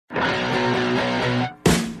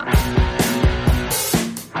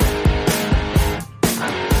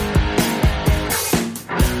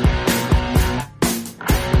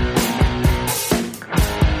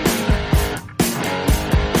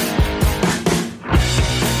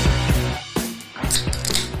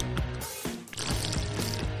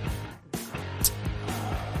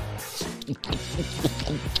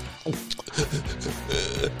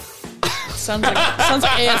Sounds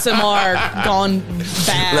like ASMR gone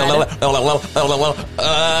bad.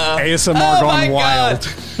 ASMR gone wild.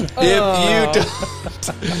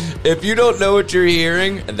 If you don't know what you're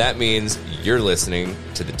hearing, that means you're listening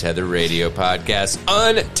to the Tether Radio Podcast,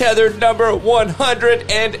 Untethered number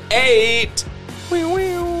 108.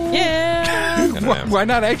 Yeah. Why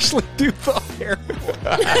not actually do the hair?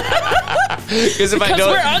 Because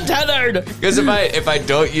we're untethered. Because if I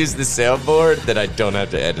don't use the soundboard, then I don't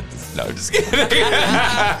have to edit this. No, I'm just kidding.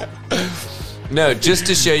 No, just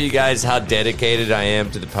to show you guys how dedicated I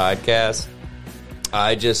am to the podcast,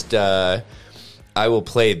 I will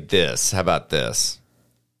play this. How about this?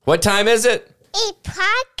 What time is it? It's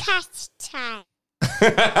podcast time.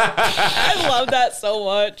 I love that so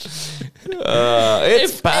much.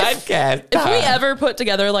 It's podcast If we time. ever put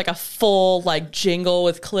together like a full like jingle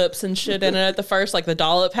with clips and shit in it at the first, like the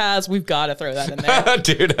dollop has, we've got to throw that in there.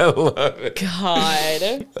 Dude, I love it.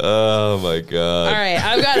 God. Oh my god. All right,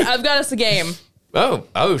 I've got us a game.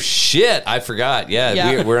 Oh shit! I forgot.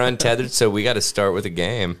 Yeah. We're untethered, so we got to start with a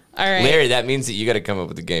game. All right, Larry. That means that you got to come up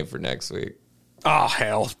with a game for next week. Oh,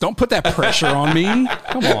 hell. Don't put that pressure on me.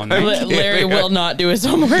 Come on, man. Larry will not do his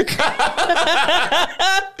homework.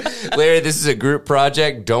 Larry, this is a group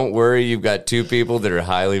project. Don't worry, you've got two people that are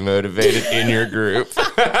highly motivated in your group.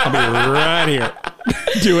 I'll be right here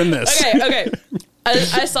doing this. Okay.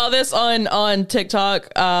 I saw this on TikTok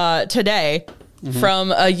today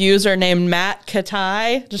from a user named Matt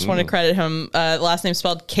Katai. Just want to credit him. Last name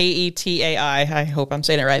spelled Ketai. I hope I'm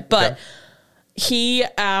saying it right. But he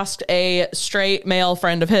asked a straight male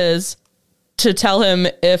friend of his to tell him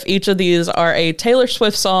if each of these are a Taylor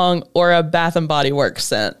Swift song or a Bath and Body Works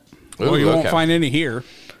scent. Well, you won't find any here.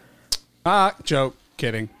 Joke.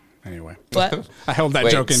 Kidding. Anyway. What? I held that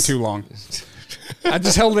joke in too long. I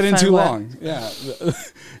just held it in too long. Yeah. I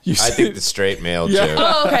think the straight male joke.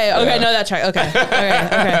 Oh, okay. No, that's right. Okay.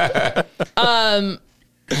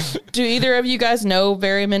 Do either of you guys know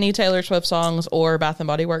very many Taylor Swift songs or Bath and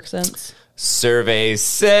Body Works scents? Survey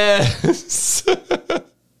says.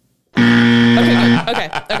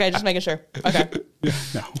 Okay, just making sure. Okay.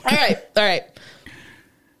 No. All right.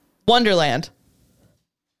 Wonderland.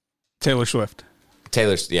 Taylor Swift.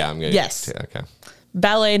 Yeah, I'm going to. Yes. Okay.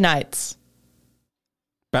 Ballet Nights.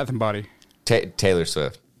 Bath and Body. Taylor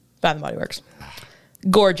Swift. Bath and Body Works.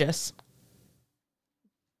 Gorgeous.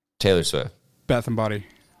 Taylor Swift. Bath and Body.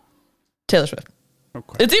 Taylor Swift.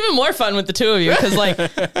 Okay. It's even more fun with the two of you because, like,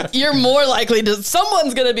 you're more likely to.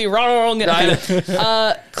 Someone's going to be wrong.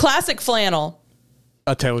 Classic flannel.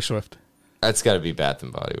 Taylor Swift. That's got to be Bath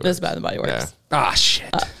and Body Works. This is Bath and Body Works. Ah,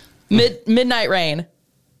 shit. Midnight Rain.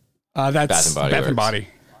 That's Bath and Body Bath Works. and Body.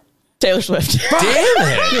 Taylor Swift. Damn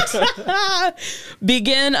it.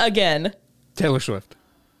 Begin Again. Taylor Swift.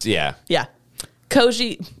 Yeah. Yeah.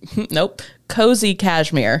 Cozy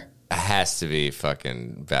Cashmere. It has to be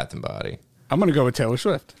fucking Bath and Body. I'm going to go with Taylor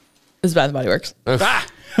Swift. This is Bath and Body Works.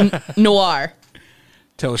 Noir.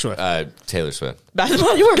 Taylor Swift. Taylor Swift. Bath and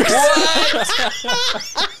Body Works.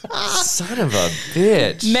 Son of a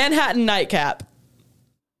bitch. Manhattan Nightcap.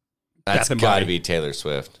 That's Bath and got to Body. be Taylor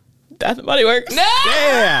Swift. Bath and Body Works. No!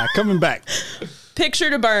 Yeah, coming back. Picture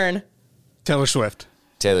to Burn. Taylor Swift.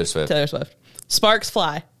 Taylor Swift. Taylor Swift. Sparks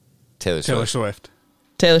Fly. Taylor Taylor Swift. Swift.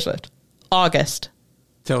 Taylor Swift. August.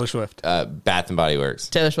 Taylor Swift. Bath and Body Works.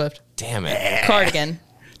 Taylor Swift. Damn it. Cardigan.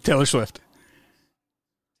 Taylor Swift.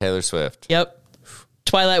 Taylor Swift. Yep.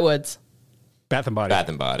 Twilight Woods. Bath and Body. Bath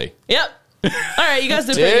and Body. Yep. All right, you guys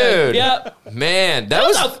did pretty good. Dude. Yep. Man, That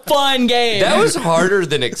was a fun game. that was harder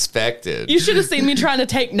than expected. You should have seen me trying to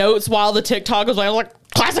take notes while the TikTok was like, I was like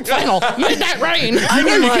classic flannel, Midnight Rain. I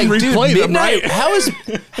know you can replay them, right? How is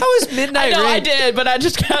Midnight I know Rain? I did, but I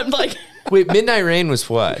just kept like Wait, Midnight Rain was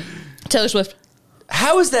what? Taylor Swift,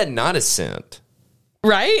 How is that not a scent?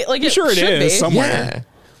 right? Like it Sure it should is, be. somewhere. Yeah.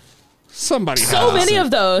 Somebody So has many it. of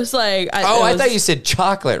those, like I thought you said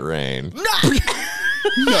chocolate rain.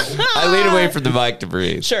 I leaned away from the mic to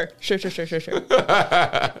breathe. Sure.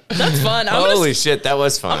 That's fun. Holy shit, that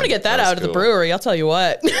was fun. I'm gonna get that out of the cool. brewery. I'll tell you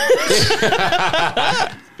what.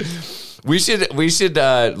 We should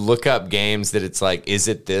look up games that it's like, is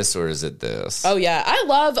it this or is it this? Oh yeah, I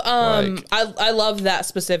love Like- I love that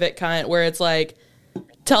specific kind where it's like,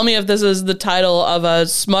 tell me if this is the title of a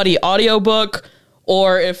smutty audiobook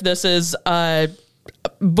or if this is a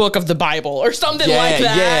book of the Bible or something like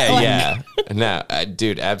that. Like, Yeah. No,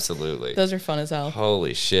 dude, absolutely. Those are fun as hell.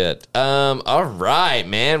 Holy shit. All right,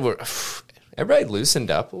 man. Everybody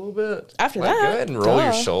loosened up a little bit. After Like, that, go ahead and roll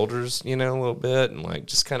your duh. shoulders, a little bit, and like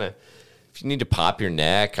just kind of, if you need to pop your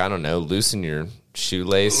neck, I don't know, loosen your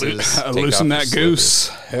shoelaces, take Loosen off that your goose.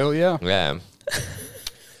 Hell yeah. slippers. Yeah.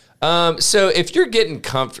 So if you're getting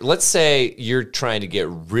comfy, let's say you're trying to get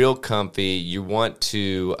real comfy, you want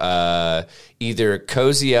to either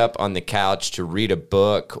cozy up on the couch to read a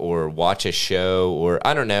book or watch a show, or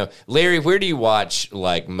I don't know. Larry, where do you watch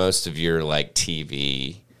like most of your like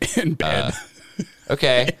TV? In bed.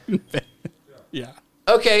 Okay. In bed. Yeah.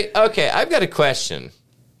 Okay. I've got a question.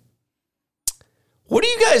 What do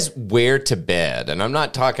you guys wear to bed? And I'm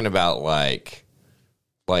not talking about like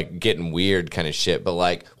getting weird kind of shit, but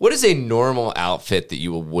like, what is a normal outfit that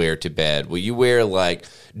you will wear to bed? Will you wear like,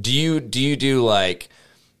 do you do like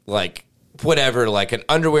whatever, like an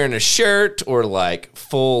underwear and a shirt, or like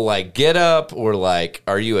full like get up, or like,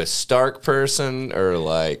 are you a Stark person, or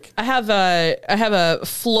like? I have a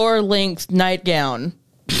floor length nightgown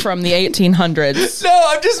from the 1800s. No,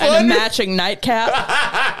 I'm just and wondering. a matching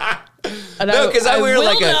nightcap. No, because I wear will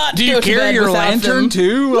like a. not Do go you to carry bed your without lantern them.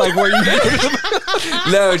 too? Like where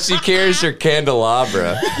you? No, she carries her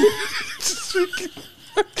candelabra.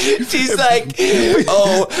 She's like,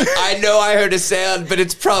 oh, I know I heard a sound, but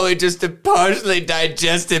it's probably just a partially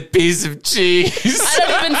digested piece of cheese. I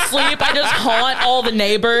don't even sleep. I just haunt all the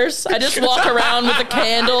neighbors. I just walk around with a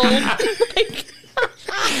candle.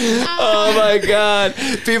 Oh my God.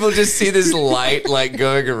 People just see this light like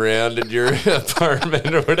going around in your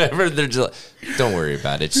apartment or whatever. They're just like, don't worry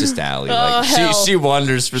about it. It's just Allie. Like hell. she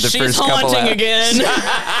wanders for the She's first couple haunting hours. again.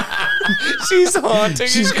 She's haunting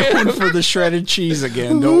She's again. going for the shredded cheese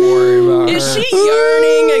again. Don't worry about her. Is she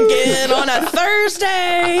yearning again on a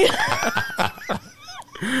Thursday?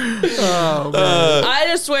 Oh, man. I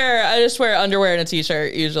just wear underwear and a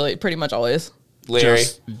t-shirt usually, pretty much always. Larry.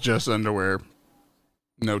 Just underwear.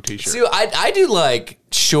 No t-shirt. See, I do like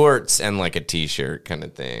shorts and like a t-shirt kind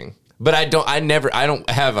of thing. But I don't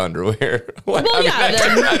have underwear. Well, yeah,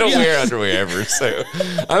 I don't wear underwear ever, so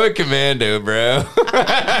I'm a commando, bro.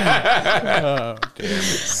 Oh, damn.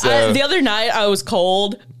 So, The other night I was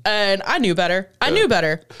cold and I knew better.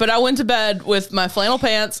 But I went to bed with my flannel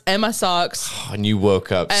pants and my socks. and you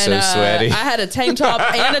woke up And so sweaty. I had a tank top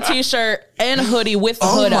and a t-shirt and a hoodie with the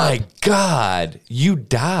Oh hood my up. God, you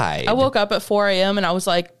died. I woke up at 4 a.m. and I was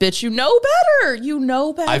like, bitch, you know better. You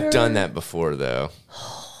know better. I've done that before, though.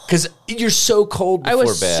 Because you're so cold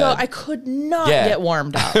before bed. I could not get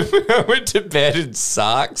warmed up. I went to bed in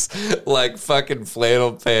socks, like fucking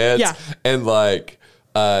flannel pants, Yeah. and like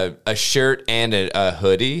a shirt and a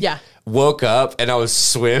hoodie. Yeah. Woke up and I was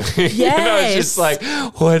swimming. And I was Yes. just like,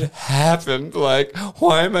 what happened? Like,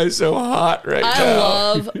 why am I so hot right I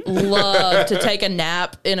now? love to take a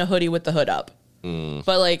nap in a hoodie with the hood up.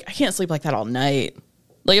 But like, I can't sleep like that all night.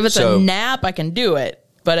 Like if it's So- a nap, I can do it.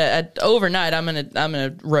 But at overnight, I'm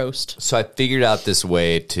gonna roast. So I figured out this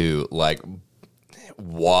way to like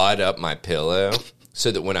wad up my pillow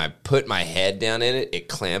so that when I put my head down in it, it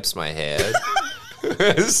clamps my head.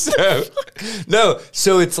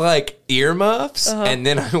 So it's like earmuffs, and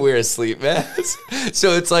then I wear a sleep mask.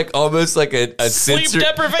 So it's like almost like a Sleep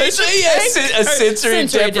deprivation a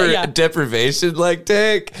sensory yeah. deprivation like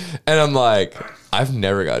tank. And I'm like, I've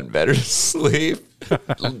never gotten better to sleep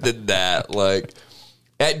than that. Like,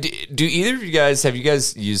 do either of you guys have you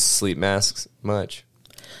guys used sleep masks much?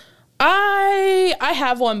 I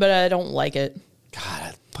have one, but I don't like it. God,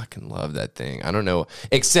 I fucking love that thing. I don't know.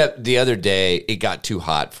 Except the other day, it got too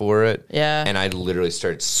hot for it. Yeah. And I literally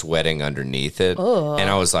started sweating underneath it. And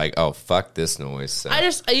I was like, oh, fuck this noise. So.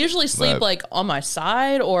 I usually sleep But- like on my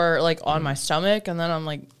side or like on my stomach, and then I'm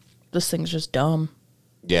like, this thing's just dumb.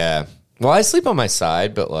 Yeah. Well, I sleep on my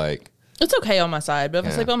side, but like. It's okay on my side, but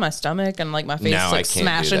if I sleep on my stomach and like my face No, I like can't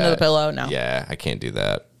smash do into the that. pillow, no. Yeah, I can't do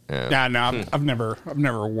that. Yeah. Yeah, no, I've never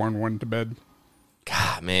worn one to bed.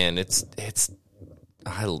 God, man, I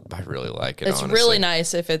really like it. It's honestly. really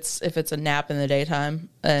nice if it's a nap in the daytime.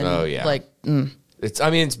 And Oh, yeah. like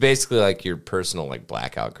It's basically like your personal like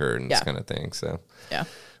blackout curtains Yeah. kind of thing. So. yeah.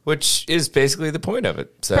 Which is basically the point of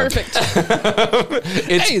it. So. Perfect.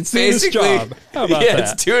 It's Hey, it's doing its basically job. How about yeah,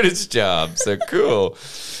 that? it's doing its job. So cool.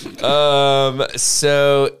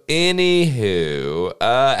 So anywho,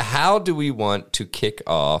 how do we want to kick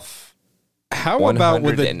off How about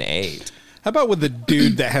with 108? How about with the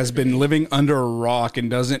dude that has been living under a rock and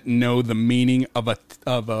doesn't know the meaning of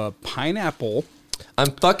a pineapple? I'm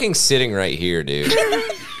fucking sitting right here, dude.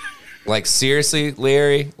 Like seriously,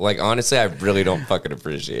 Larry. Like honestly, I really don't fucking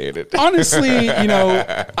appreciate it. Honestly,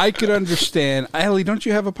 I could understand. Allie, don't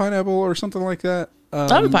you have a pineapple or something like that?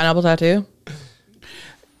 I have a pineapple tattoo.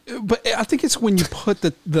 But I think it's when you put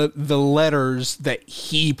the letters that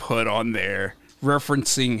he put on there,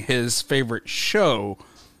 referencing his favorite show,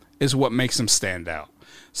 is what makes him stand out.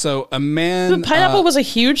 So a man, The pineapple was a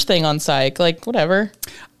huge thing on Psych. Like, whatever.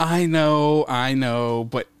 I know,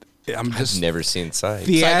 but I'm just never seen Psych.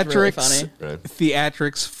 Psych's really theatrics, funny.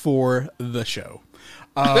 theatrics for the show,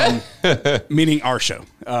 meaning our show.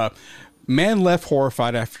 Man left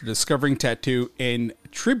horrified after discovering tattoo in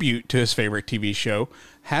tribute to his favorite TV show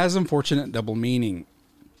has unfortunate double meaning.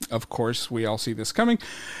 Of course, we all see this coming.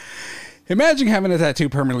 Imagine having a tattoo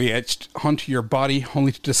permanently etched onto your body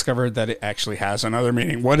only to discover that it actually has another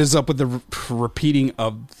meaning. What is up with the repeating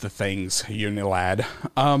of the things, lad?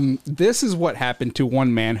 This is what happened to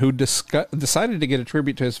one man who decided to get a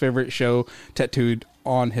tribute to his favorite show tattooed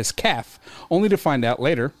on his calf, only to find out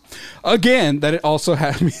later, again, that it also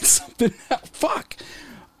means something. Fuck.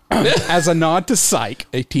 As a nod to Psych,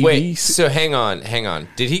 a TV. Wait, so hang on.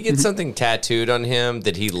 Did he get something tattooed on him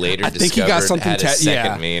that he later discovered had a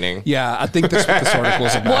second meaning? Yeah, I think that's what this article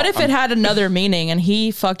is about. What if it had another meaning and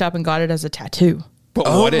he fucked up and got it as a tattoo? But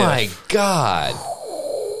Oh what if? my God.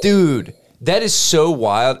 Dude, that is so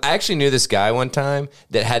wild. I actually knew this guy one time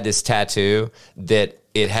that had this tattoo that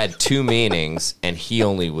it had two meanings and he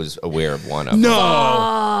only was aware of one of them.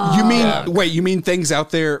 No. You mean, Yeah. wait, you mean things out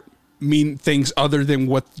there mean things other than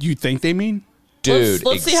what you think they mean? Dude,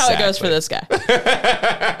 Let's see how it goes for this guy.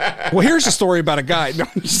 Well, here's a story about a guy. No,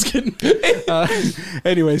 I'm just kidding.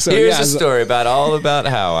 Anyway, so Here's yeah, a story about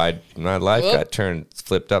how my life got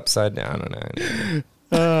flipped upside down.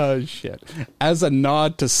 Oh, shit. As a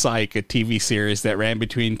nod to Psych, a TV series that ran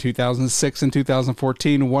between 2006 and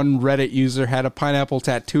 2014, one Reddit user had a pineapple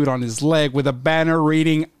tattooed on his leg with a banner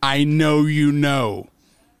reading, "I know you know."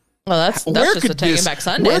 Well, that's Where just a could Taking this- Back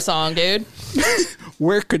Sunday where- song, dude.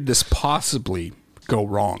 Where could this possibly go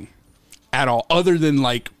wrong at all, other than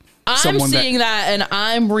like I'm someone seeing that and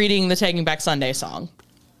I'm reading the Taking Back Sunday song.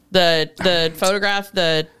 The photograph,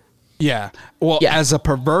 Yeah. Well, Yeah. as a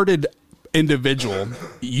perverted individual,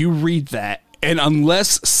 you read that, and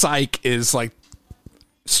unless Psych is like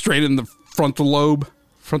straight in the frontal lobe,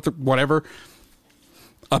 whatever,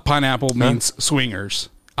 a pineapple means swingers.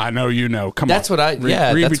 I know you know. Come That's on. what I-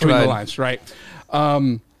 yeah, read that's between what the I- lines, right?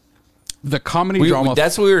 The comedy drama.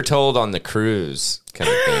 That's what we were told on the cruise kind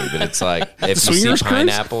of thing. But it's like if you see swingers cruise?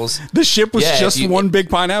 pineapples, The ship was Yeah, just if you- one big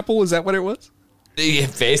pineapple. Is that what it was? yeah,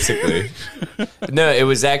 basically. No, it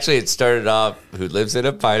was actually. It started off. Who lives in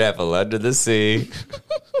a pineapple under the sea?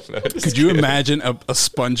 Could you imagine a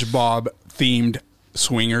SpongeBob themed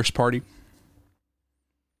swingers party?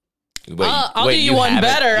 Wait, I'll do you one haven't-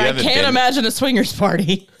 better. you I haven't can't been- imagine a swingers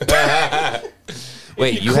party.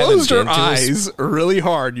 Wait, you Close your haven't been to a eyes really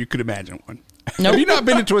hard. You could imagine one. Nope. Have you not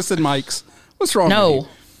been to Twisted Mike's? What's wrong with No. you?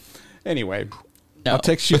 Anyway, No. I'll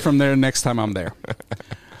text you from there next time I'm there.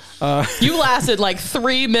 You lasted like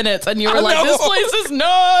 3 minutes and you were I like, know. this place is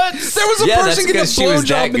nuts. There was a Yeah, that's person getting a because she was blowjob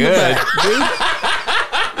that in the good. back,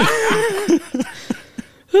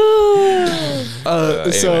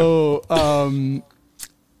 dude. So,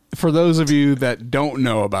 for those of you that don't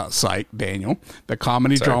know about Psych, Daniel, the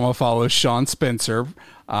comedy drama follows Sean Spencer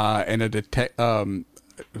and a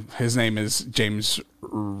his name is James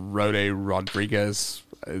Rode Rodriguez.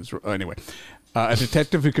 Anyway, a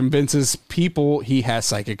detective who convinces people he has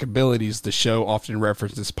psychic abilities. The show often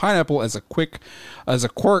references pineapple as a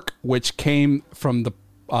quirk, which came from the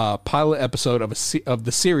pilot episode of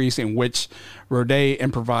the series in which Rode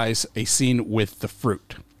improvised a scene with the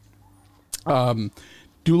fruit.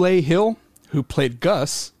 Dule Hill, who played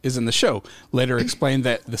Gus, is in the show. Later explained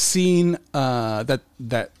that the scene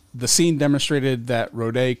the scene demonstrated that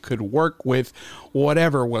Rode could work with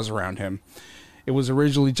whatever was around him. It was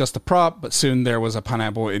originally just a prop, but soon there was a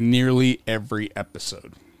pineapple in nearly every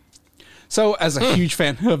episode. So, as a huge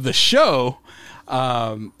fan of the show,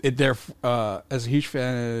 it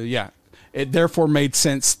therefore made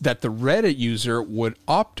sense that the Reddit user would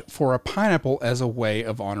opt for a pineapple as a way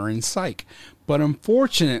of honoring Psych. But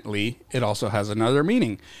unfortunately, it also has another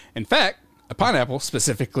meaning. In fact, a pineapple,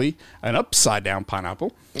 specifically an upside-down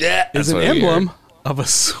pineapple, is an emblem of a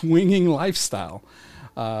swinging lifestyle.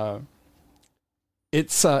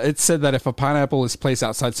 It's said that if a pineapple is placed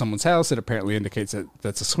outside someone's house, it apparently indicates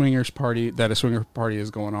that a swinger party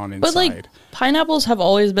is going on inside. But like pineapples have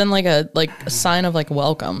always been like a sign of like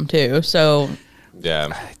welcome too. So Yeah.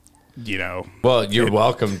 You know. Well, you're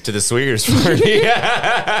welcome to the swingers party.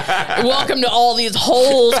 welcome to all these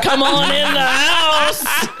holes. Come on in the house.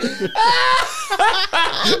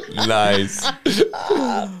 Nice.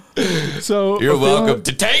 So You're welcome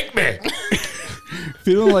to take me.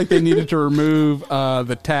 feeling like they needed to remove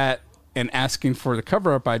the tat and asking for the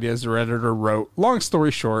cover-up ideas, the Redditor wrote, long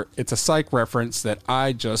story short, it's a Psych reference that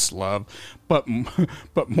I just love. But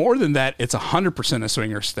more than that, it's 100% a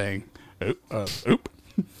swingers thing.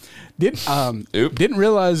 Didn't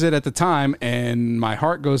realize it at the time, and my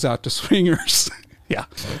heart goes out to swingers. Yeah.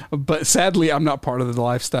 But sadly, I'm not part of the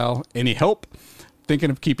lifestyle. Any help? Thinking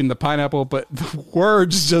of keeping the pineapple, but the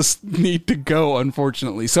words just need to go,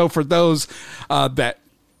 unfortunately. So for those that,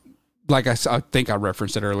 like I think I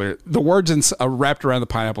referenced it earlier, the words wrapped around the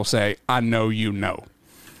pineapple say, I know you know.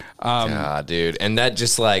 Dude. And that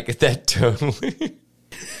just like, that totally...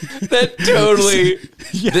 That totally.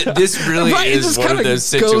 This really is one of those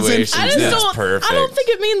situations that's perfect. I don't think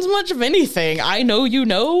it means much of anything. I know you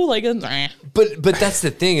know, like. But that's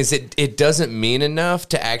the thing is it doesn't mean enough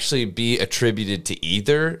to actually be attributed to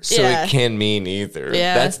either, so it can mean either.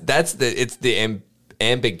 Yeah. That's the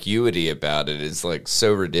ambiguity about it is like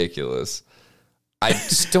so ridiculous. I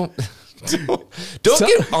just don't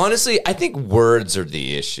get honestly. I think words are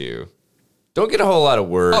the issue. Don't get a whole lot of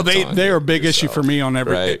words. Oh, they are a big issue for me on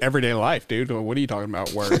right? everyday life, dude. What are you talking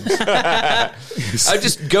about? Words. I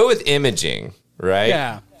just go with imaging, right?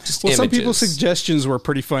 Yeah. Just well, images. some people's suggestions were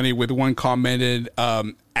pretty funny. With one commented,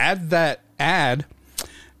 add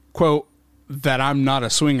quote that I'm not a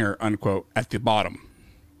swinger unquote at the bottom.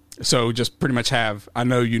 So just pretty much have I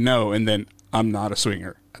know you know, and then I'm not a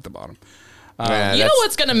swinger at the bottom. You know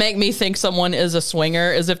what's going to make me think someone is a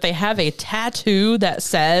swinger is if they have a tattoo that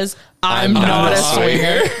says, I'm not a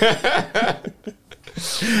swinger.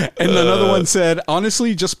 And another one said,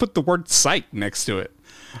 honestly, just put the word "sight" next to it.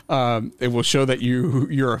 It will show that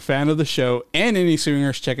you're a fan of the show, and any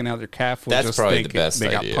swingers checking out their calf will just probably think the best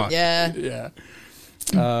they idea. got punked.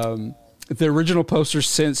 Yeah. The original poster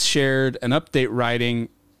since shared an update writing,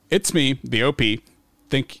 "It's me, the OP.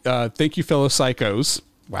 Thank you, fellow psychos.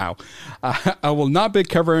 Wow. I will not be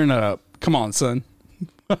covering it up. Come on, son."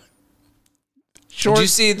 Short, did you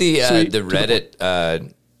see the sweet, Reddit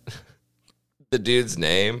the dude's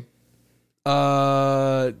name?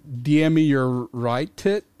 DM me your right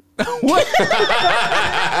tit. What?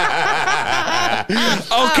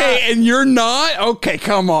 Okay, and you're not? Okay,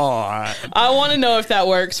 come on. I want to know if that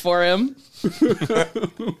works for him.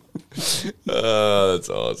 Oh, that's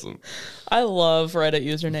awesome. I love Reddit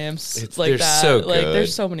usernames It's like they're that. so Like, good.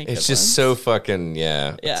 there's so many good It's just ones. so fucking,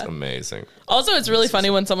 it's amazing. Also, it's really funny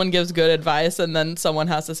when someone gives good advice and then someone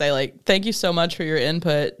has to say, like, thank you so much for your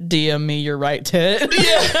input. DM me your right tit.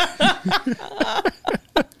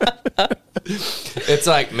 It's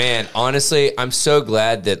like, man, honestly, I'm so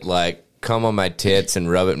glad that, like, come on my tits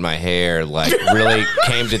and rub it in my hair, like, really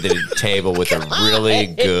came to the table with a really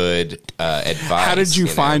good advice. How did you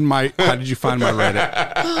find my Reddit?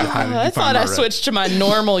 I thought I switched to my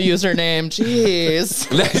normal username.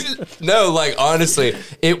 Jeez. No, like, honestly,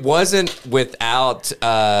 it wasn't without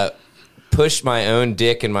push my own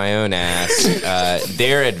dick in my own ass.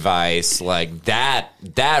 Their advice, like, that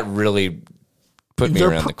really put me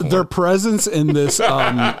around the corner. Their presence in this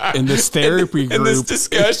therapy group, in this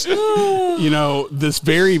discussion, you know, this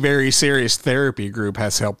very, very serious therapy group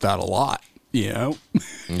has helped out a lot. You know,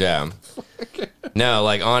 yeah. No,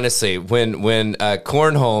 like, honestly, when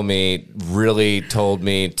Cornhole Me really told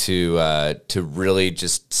me to really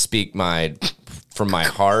just speak from my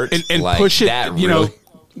heart and like, push it, that you really, know.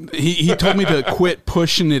 He told me to quit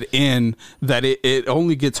pushing it in, that it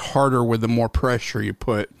only gets harder with the more pressure you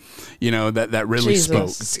put. You know, that really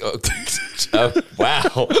Jesus. spoke. Oh, wow.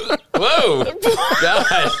 Whoa.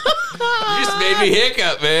 God. You just made me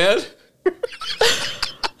hiccup, man.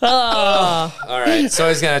 All right. So I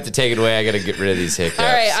was going to have to take it away. I got to get rid of these hiccups. All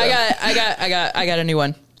right, so. I got a new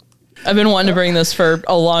one. I've been wanting to bring this for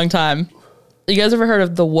a long time. You guys ever heard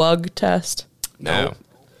of the WUG test? No.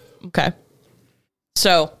 Okay.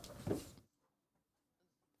 So,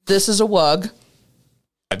 this is a WUG,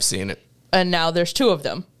 I've seen it. and now there's two of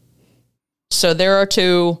them. So there are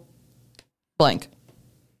two blank.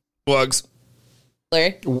 Wugs.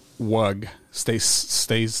 Larry? WUG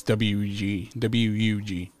stays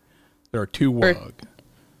WUG. There are two WUG.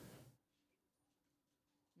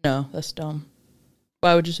 No, that's dumb.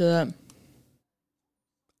 Why would you say that?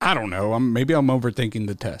 I don't know. Maybe I'm overthinking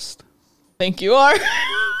the test. Think you are.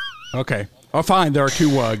 Okay. Oh, fine. There are two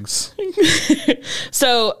WUGs.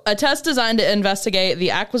 So, a test designed to investigate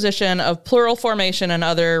the acquisition of plural formation and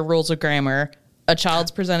other rules of grammar. A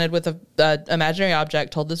child's presented with a imaginary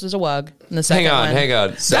object, told this is a WUG. And the second Hang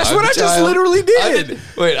on. So That's I'm what the I just child. literally did.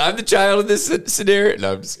 I'm the child in this scenario.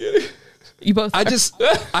 No, I'm just kidding. You both. I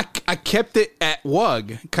kept it at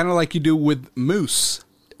WUG, kind of like you do with moose.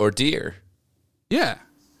 Or deer. Yeah.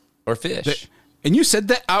 Or fish. And you said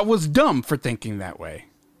that I was dumb for thinking that way.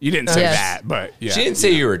 You didn't say Yes. that, but yeah. She didn't say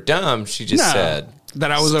you were dumb. She just No. said.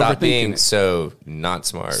 that I was Stop overthinking being it. so not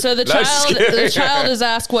smart. So the No, I'm just kidding. child is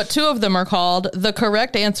asked what two of them are called. The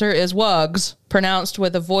correct answer is wugs, pronounced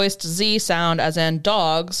with a voiced Z sound, as in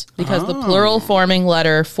dogs, because the plural forming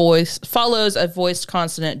letter follows a voiced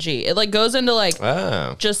consonant G. It like goes into like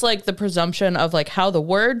just like the presumption of like how the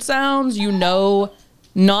word sounds. You know,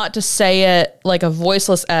 not to say it like a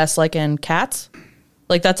voiceless S, like in cats.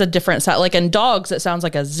 Like that's a different sound. Like in dogs, it sounds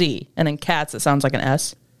like a Z, and in cats, it sounds like an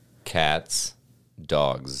S. Cats,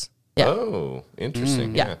 dogs. Yeah. Oh,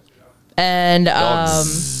 interesting. Yeah. And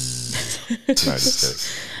Dogs. No, just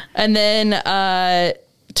kidding. and then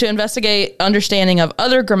to investigate understanding of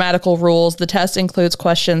other grammatical rules, the test includes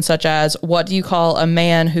questions such as, what do you call a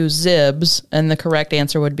man who zibs? And the correct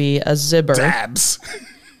answer would be a zibber. Dabs.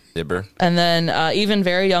 Dibber. And then even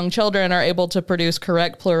very young children are able to produce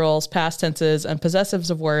correct plurals, past tenses, and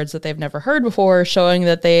possessives of words that they've never heard before, showing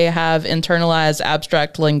that they have internalized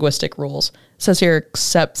abstract linguistic rules. It says here,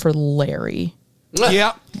 except for Larry.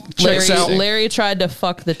 Yeah. Checks out. Larry tried to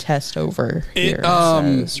fuck the test over here.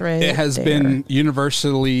 It, says right it has there. been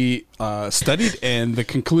universally studied, and the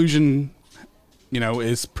conclusion,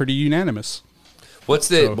 is pretty unanimous. What's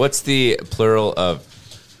the plural of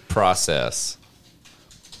process?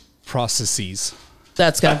 Processes.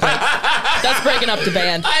 That's breaking up the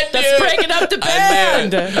band. I knew That's it. breaking up the I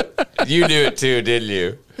knew band. You knew it too, didn't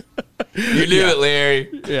you? You knew it, Larry.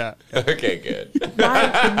 Yeah. Okay, good.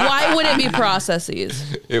 Why would it be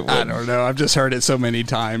processes? It I would. don't know. I've just heard it so many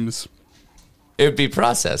times. It would be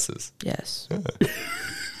processes. Yes.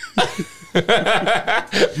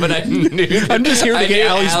 But I knew. I'm just here to I get knew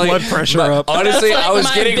Allie's Allie- blood pressure but up. Honestly, That's like I was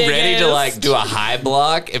my getting ready to biggest- do a high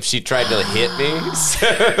block if she tried to hit me. So,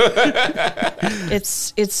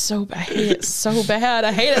 It's so bad. I hate it so bad.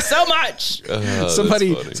 I hate it so much. that's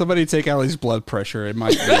funny. Somebody take Allie's blood pressure. It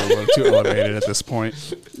might be a little too elevated at this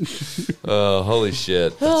point. Oh, holy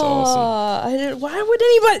shit. That's awesome. Why would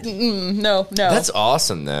anybody? No. That's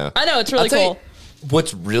awesome, though. I know, it's really I'll tell you, cool.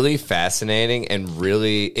 what's really fascinating and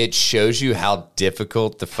really, it shows you how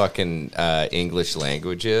difficult the fucking English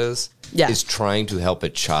language is trying to help a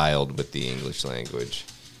child with the English language.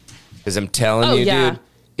 Because I'm telling you, dude,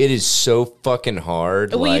 it is so fucking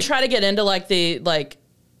hard. When you try to get into like the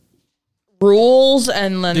rules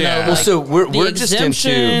and then so we're just into.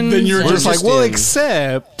 Then you're We're just like, just well, in-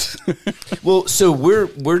 except. Well, so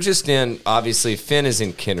we're just in. Obviously, Finn is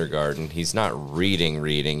in kindergarten. He's not reading.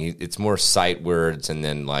 It's more sight words and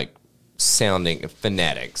then like sounding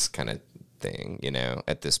phonetics kind of thing.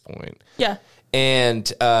 At this point. Yeah.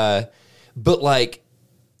 And but like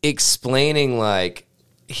explaining like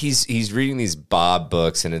he's reading these Bob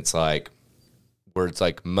books and it's like words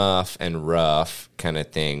like muff and rough kind of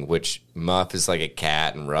thing, which muff is like a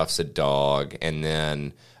cat and rough's a dog. And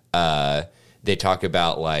then they talk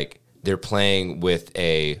about like they're playing with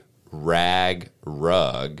a rag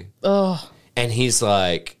rug. Oh. And he's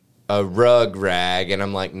like, a rag. And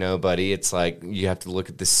I'm like, no, buddy, it's like you have to look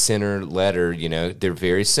at the center letter, they're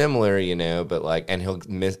very similar, but like, and he'll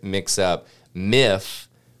mix up miff,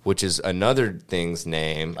 which is another thing's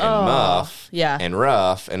name, and muff and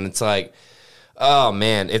rough. And it's like, oh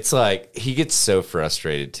man, it's like he gets so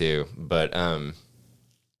frustrated too. But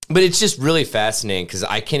it's just really fascinating because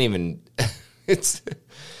I can't even.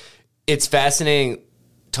 It's fascinating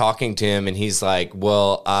talking to him, and he's like,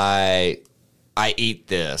 "Well, I eat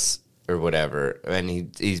this or whatever," and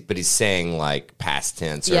he's saying like past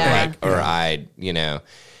tense or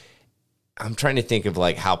I'm trying to think of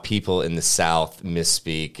like how people in the South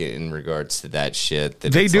misspeak in regards to that shit.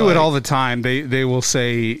 They do it all the time. They will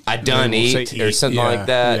say, "I done eat" or something like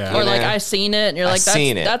that. Yeah. Or like, I seen it, and you're like,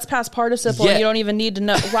 that's past participle, and you don't even need to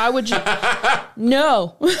know. Why would you?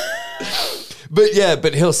 No.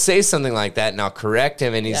 But he'll say something like that, and I'll correct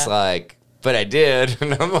him, and he's like, "But I did,"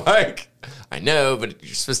 and I'm like, "I know, but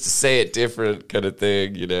you're supposed to say it different," kind of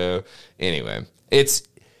thing, Anyway,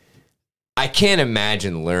 I can't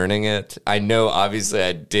imagine learning it. I know, obviously,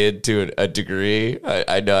 I did to a degree.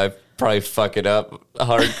 I know I probably fuck it up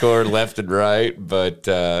hardcore left and right, but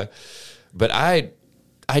I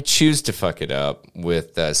choose to fuck it up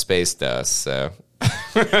with space dust. So,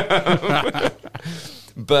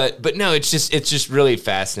 but no, it's just really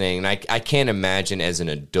fascinating. I can't imagine as an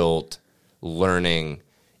adult learning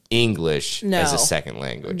English as a second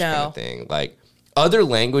language kind of thing. Like, other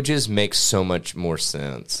languages make so much more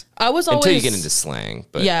sense. I was always, until you get into slang.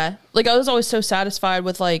 But yeah, like I was always so satisfied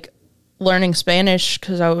with like learning Spanish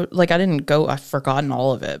because I've forgotten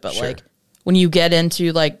all of it. But like when you get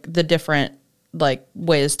into like the different like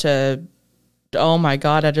ways to, oh my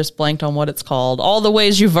god, I just blanked on what it's called. All the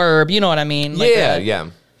ways you verb, you know what I mean? Like yeah.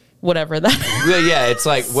 whatever that. Well, yeah, it's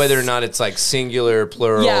like whether or not it's like singular,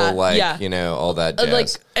 plural, you know, all that jazz. Like,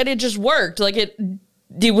 and it just worked. Like it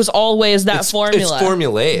was always that formula. It's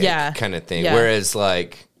formulaic kind of thing. Yeah. Whereas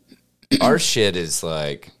like our shit is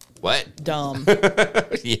like, what? Dumb.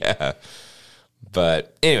 Yeah.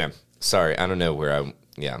 But anyway, sorry, I don't know where I'm.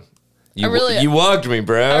 Yeah. You wugged me,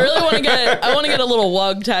 bro. I really want to get a little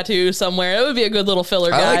wug tattoo somewhere. It would be a good little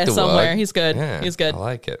filler guy like the somewhere. wug. He's good. Yeah, He's good. I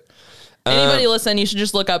like it. Anybody listen, you should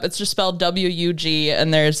just look up. It's just spelled W-U-G,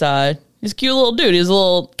 and there's he's a cute little dude. He's a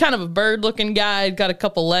little kind of a bird-looking guy. Got a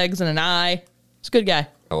couple legs and an eye. He's a good guy.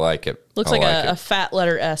 I like it. Looks like a fat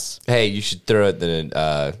letter S. Hey, you should throw it in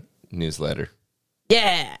the newsletter.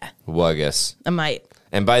 Yeah. Wuggus. I might.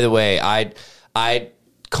 And by the way, I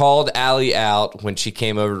called Allie out when she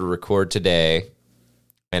came over to record today,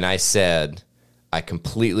 and I said, I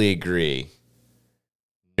completely agree.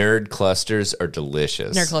 Nerd clusters are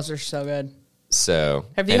delicious. Nerd clusters are so good. So,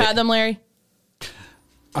 have you had them, Larry?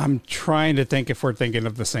 I'm trying to think if we're thinking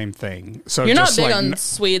of the same thing. So you're not just big like, on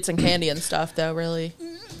sweets and candy and stuff, though, really.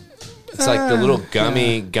 It's like the little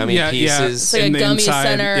gummy pieces. It's like in a the gummy inside,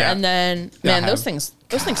 center, yeah. and then those things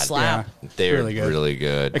slap. Yeah. They're Really really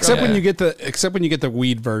good. good. Except when Yeah. you get the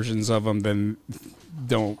weed versions of them, then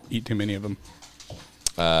don't eat too many of them.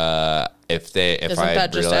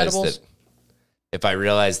 If I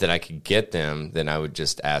realized that I could get them, then I would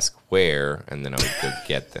just ask where, and then I would go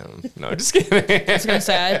get them. No, I'm just kidding. I was gonna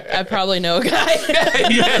say I probably know a guy.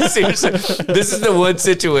 Yeah, seriously. This is the one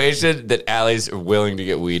situation that Allie's willing to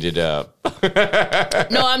get weeded up.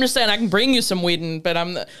 No, I'm just saying I can bring you some weed, but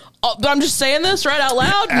I'm just saying this right out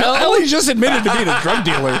loud. No, Allie just admitted to being a drug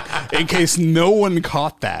dealer in case no one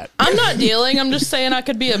caught that. I'm not dealing. I'm just saying I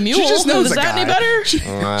could be a mule. She just knows Is a that guy. any better? She's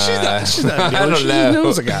not a I dealer. don't She know.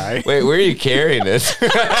 knows a guy. Wait, where are you carrying it?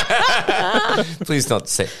 Please don't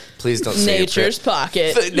say. Nature's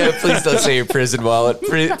pocket. No, please don't say your prison wallet.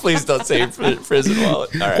 Please don't say your prison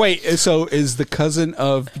wallet. All right. Wait, so is the cousin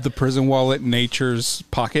of the prison wallet Nature's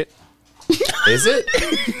Pocket? Is it?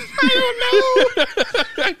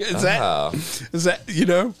 Is that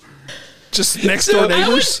just next door I would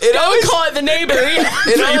neighbors? call it the neighbor.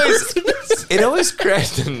 It always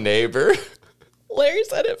cracked the neighbor. Larry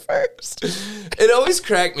said it first. It always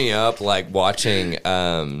cracked me up, like watching.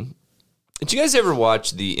 Did you guys ever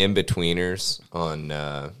watch The In-Betweeners on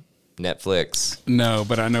Netflix? No,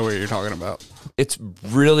 but I know what you're talking about. It's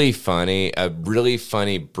really funny. A really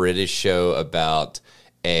funny British show about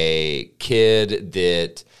a kid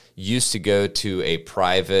that used to go to a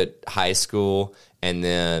private high school, and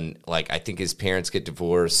then, like, I think his parents get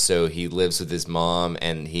divorced, so he lives with his mom,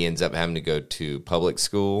 and he ends up having to go to public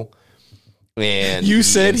school. And You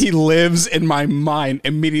said he lives in my mind,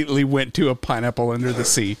 immediately went to a Pineapple Under the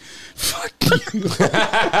Sea. Fuck you.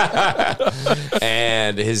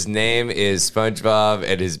 And his name is SpongeBob,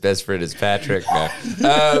 and his best friend is Patrick.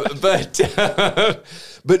 No.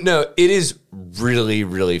 But no, it is really,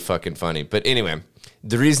 really fucking funny. But anyway,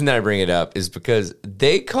 the reason that I bring it up is because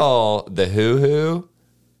they call the hoo-hoo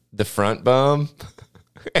the front bum.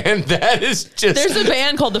 And that is just... There's a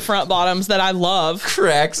band called the Front Bottoms that I love.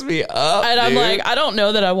 cracks me up, And I'm dude. like, I don't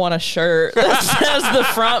know that I want a shirt that says the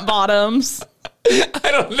Front Bottoms.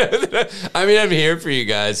 I don't know that I mean, I'm here for you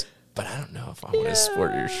guys, but I don't know if I want to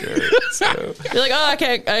sport your shirt. So. You're like,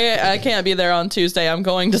 I can't be there on Tuesday. I'm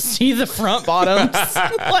going to see the Front Bottoms.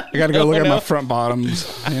 I got to go look at my front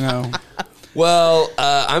bottoms, Well,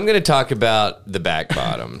 I'm going to talk about the back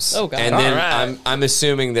bottoms. Oh, God. And then All right. I'm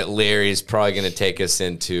assuming that Larry's probably going to take us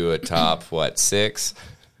into a top, 6?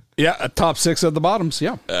 Yeah, a top 6 of the bottoms,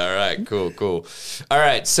 yeah. All right, cool. All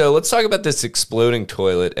right, so let's talk about this exploding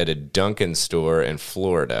toilet at a Dunkin' store in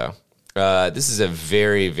Florida. This is a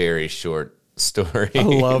very, very short story. I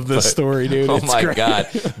love this story, dude. Oh, It's my great. God.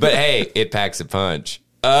 But, hey, it packs a punch.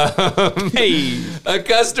 A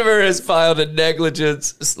customer has filed a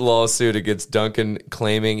negligence lawsuit against Duncan,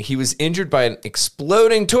 claiming he was injured by an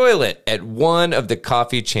exploding toilet at one of the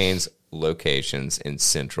coffee chain's locations in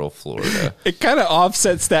Central Florida. It kind of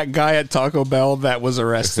offsets that guy at Taco Bell that was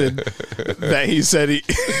arrested. That he said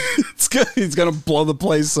he's going to blow the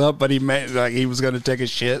place up, but he was going to take a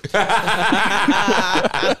shit.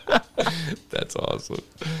 That's awesome.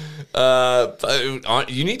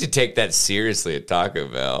 You need to take that seriously at Taco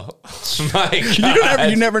Bell. My God.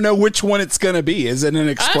 You never know which one it's going to be. Is it an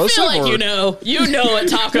I explosive? feel like or? you know at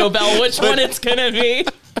Taco Bell which one it's going to be.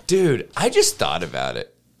 Dude, I just thought about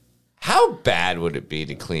it. How bad would it be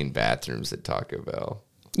to clean bathrooms at Taco Bell?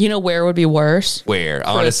 You know where would be worse? Where?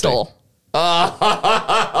 Honestly. Crystal.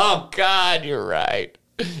 Oh, God, you're right.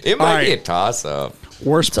 It might be a right. toss-up.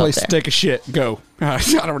 Worst place up to there. take a shit. Go. I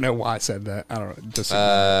don't know why I said that. I don't know. Just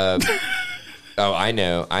Oh, I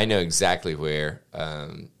know exactly where.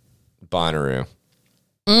 Bonnaroo.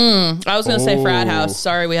 I was going to say frat Oh. house.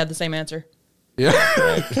 Sorry, we had the same answer.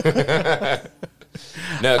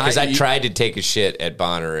 No, because I I- tried to take a shit at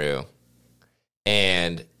Bonnaroo,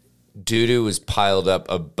 and doo-doo was piled up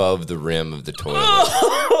above the rim of the toilet.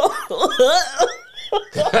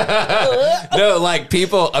 No, like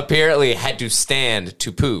people apparently had to stand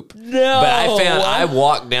to poop. No. But I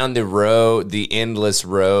walked down the endless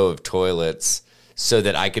row of toilets so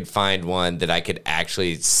that I could find one that I could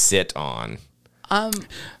actually sit on.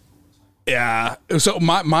 yeah. So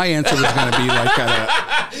my answer was going to be like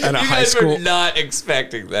at a You high guys school. were not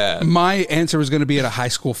expecting that. My answer was going to be at a high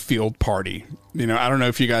school field party. You know, I don't know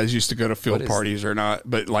if you guys used to go to field parties or not,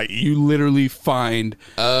 but like you literally find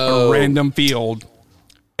a random field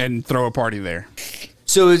and throw a party there.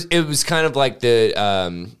 So it was kind of like the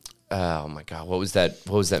oh my god, what was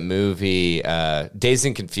that movie? Dazed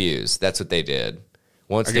and Confused. That's what they did.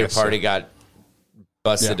 Once I their guess party so. got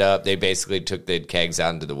busted Yeah. up, they basically took the kegs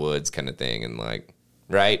out into the woods, kind of thing, and like,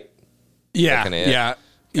 right? Yeah, kinda it?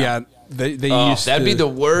 yeah. They Oh, used that'd to, be the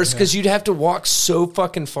worst because you'd have to walk so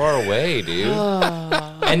fucking far away, dude.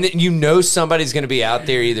 And then you know somebody's going to be out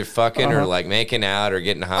there either fucking or like making out or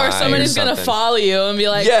getting high. Or somebody's going to something. follow you and be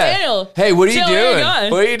like, Yeah. Daniel. Hey, what are you Daniel, where doing?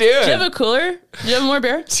 going? What are you doing? Do you have a cooler? Do you have more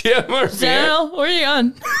beer? Yeah, more beer. Daniel, where are you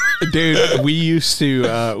going? Dude, we used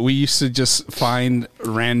to just find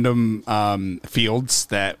random fields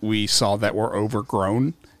that we saw that were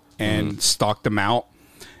overgrown and stalk them out.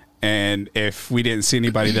 And if we didn't see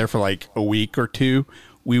anybody there for like a week or two,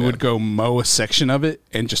 we would go mow a section of it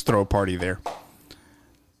and just throw a party there,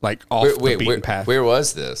 like off the beaten path. Where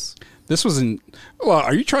was this? This was in. Well,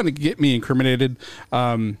 are you trying to get me incriminated?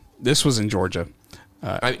 This was in Georgia.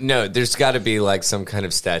 No, there's got to be like some kind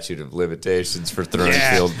of statute of limitations for throwing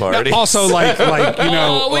field parties. Also, like you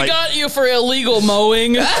know, Oh, we like, got you for illegal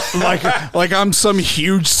mowing. like I'm some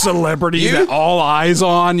huge celebrity You- that all eyes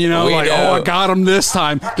on. You know, We like know. oh, I got him this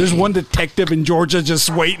time. There's one detective in Georgia just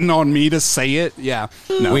waiting on me to say it. Yeah,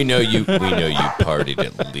 no. We know you partied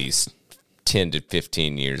at least 10 to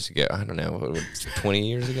 15 years ago. I don't know, what, 20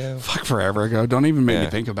 years ago? Fuck forever ago. Don't even make Yeah. me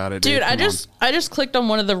think about it, Dude, I Come just clicked on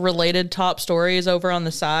one of the related top stories over on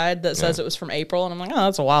the side that says it was from April, and I'm like, oh,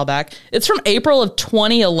 that's a while back. It's from April of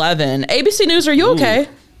 2011. ABC News, are you okay?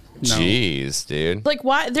 Jeez, dude. Like,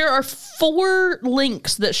 why? There are 4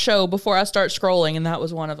 links that show before I start scrolling, and that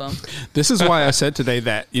was one of them. on. This is why I said today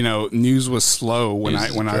that news was slow when News I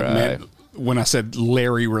is when I dry. meant when I said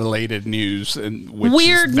Larry related news and which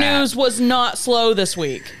Weird is that. news was not slow this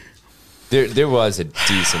week. There was a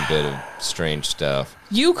decent bit of strange stuff.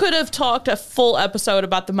 You could have talked a full episode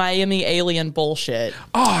about the Miami alien bullshit.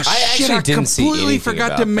 Oh shit! actually I didn't see completely anything forgot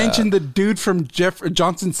about to mention that. the dude from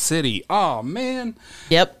Johnson City. Oh man,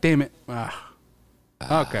 Yep. damn it.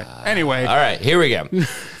 Okay. Anyway, All right, here we go.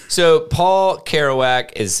 So Paul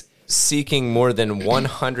Kerouac is seeking more than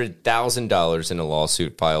 $100,000 in a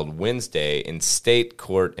lawsuit filed Wednesday in state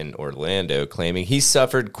court in Orlando, claiming he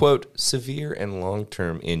suffered, quote, severe and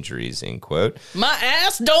long-term injuries, end quote. My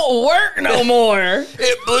ass don't work no more.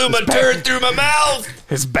 It blew my turd through my mouth.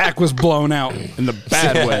 his back was blown out in the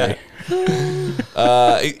bad way.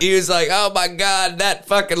 He was like, oh my God, that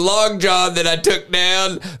fucking long john that I took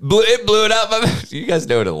down, blew it out my mouth. You guys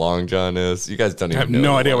know what a long john is? You guys don't even I have know.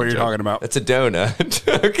 no a idea long what you're john- talking about. That's a donut.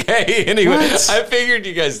 Okay, anyway, What? I figured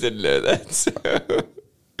you guys didn't know that. So.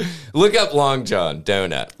 Look up Long John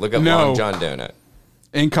Donut. Look up No. Long John Donut.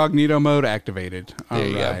 Incognito mode activated. All There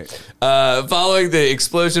you right. go. Following the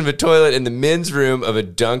explosion of a toilet in the men's room of a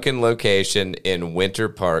Dunkin' location in Winter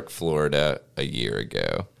Park, Florida, a year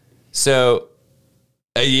ago. So,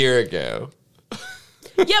 a year ago.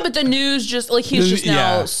 Yeah, but the news just like he's just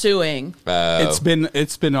now Yeah. suing. It's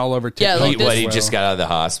been all over TikTok. Yeah, like this- He just got out of the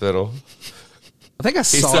hospital. I think I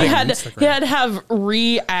saw like- it He on had Instagram. he had to have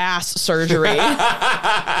re-ass surgery.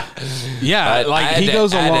 Yeah, like he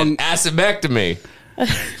goes I had along. an asemectomy.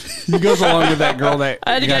 He goes along with that girl that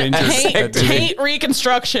I had to got get injured. taint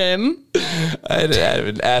reconstruction, I had to have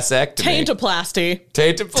an asectomy. taintoplasty.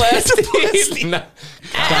 Taintoplasty. No.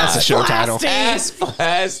 That's a show title.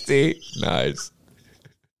 Assplasty. Nice.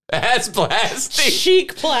 Assplasty.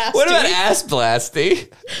 Cheekplasty. What about assplasty?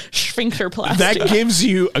 sphincterplasty? That gives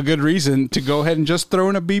you a good reason to go ahead and just throw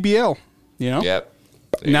in a BBL. You know. Yep.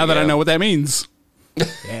 There Now you that I go. know what that means.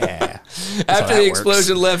 Yeah. After the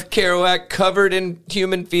explosion left Kerouac covered in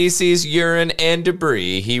human feces, urine, and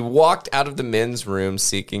debris, he walked out of the men's room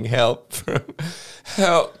seeking help.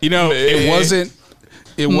 Help You know, me. it wasn't.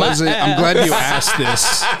 It wasn't. I'm glad you asked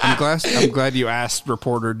this. I'm glad you asked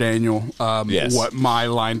reporter Daniel Yes. what my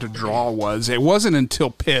line to draw was. It wasn't until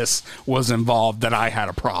piss was involved that I had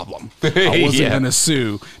a problem. I wasn't Yeah. going to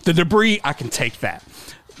sue. The debris, I can take that.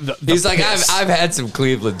 He's like, piss. I've had some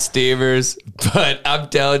Cleveland steamers, but I'm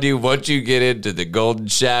telling you, once you get into the golden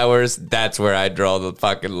showers, that's where I draw the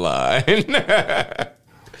fucking line.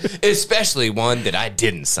 Especially one that I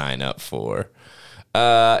didn't sign up for.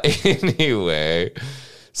 Anyway,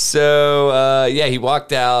 so yeah, he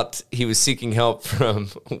walked out. He was seeking help from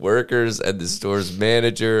workers and the store's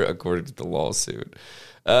manager, according to the lawsuit.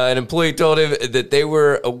 An employee told him that they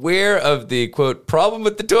were aware of the, quote, problem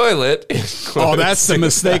with the toilet. Oh, that's the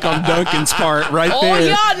mistake on Duncan's part right Oh, there.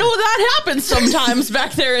 yeah, no, that happens sometimes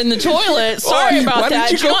back there in the toilet. Sorry Oh, about why that.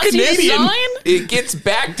 didn't you Did go not see the Canadian? sign? It gets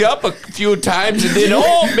backed up a few times, and then,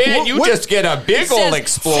 oh, man, you What- just get a big old Says,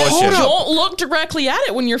 explosion. Don't look directly at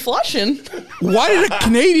it when you're flushing. Why did a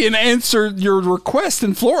Canadian answer your request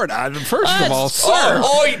in Florida? First of all, sir.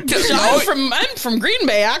 I'm from Green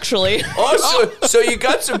Bay, actually. So you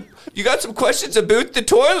got some questions about the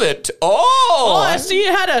toilet. Oh, I see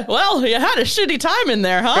you had a shitty time in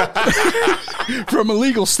there, huh? From a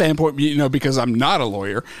legal standpoint, because I'm not a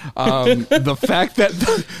lawyer, the fact that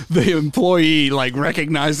the employee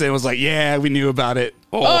recognized it and was like, yeah, we knew about it.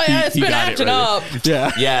 It's been got it acting right. up.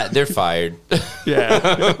 Yeah, Yeah, they're fired.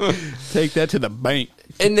 yeah. Take that to the bank.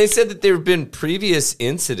 And they said that there have been previous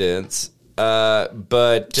incidents,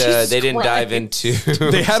 but Jesus they didn't dive Christ.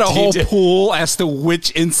 into. They had a whole detail. pool as to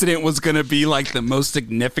which incident was going to be the most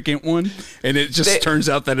significant one, and it just turns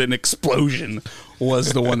out that an explosion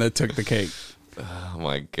was the one that took the cake. Oh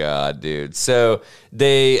my god, dude! So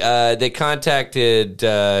they contacted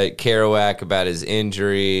Kerouac about his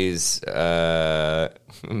injuries.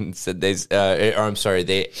 Said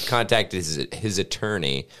they contacted his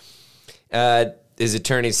attorney. His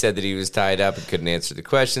attorney said that he was tied up and couldn't answer the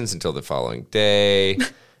questions until the following day.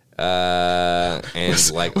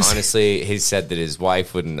 Honestly, he said that his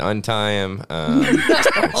wife wouldn't untie him.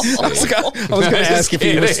 I was going to ask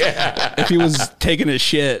if he was taking a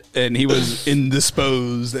shit and he was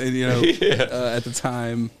indisposed, and at the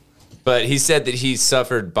time. But he said that he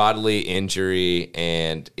suffered bodily injury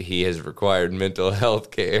and he has required mental health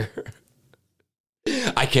care.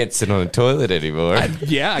 I can't sit on a toilet anymore. I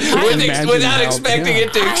can't imagine Without how- expecting yeah.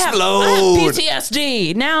 it to I explode. have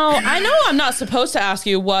PTSD. Now, I know I'm not supposed to ask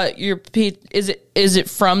you what your is it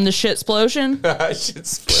from the shit explosion?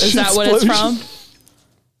 Is that what it's from?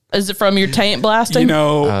 Is it from your taint blasting?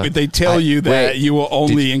 They tell you that wait, you will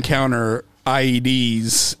only encounter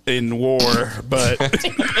IEDs in war, but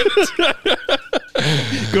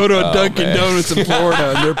go to a Dunkin' Donuts in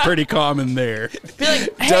Florida and they're pretty common there. Be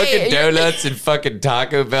like, hey, Dunkin' Donuts and fucking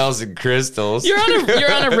Taco Bells and Crystals. You're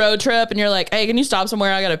on a road trip and you're like, hey, can you stop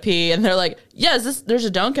somewhere? I gotta pee. And they're like, yes, there's a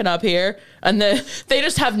Dunkin' up here. And they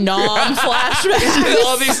just have flashbacks.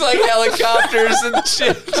 All these helicopters and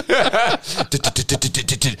shit.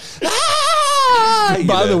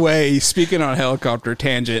 By the way, speaking on helicopter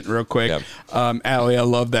tangent real quick, Yep. Allie, I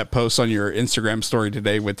love that post on your Instagram story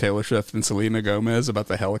today with Taylor Swift and Selena Gomez about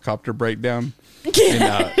the helicopter breakdown.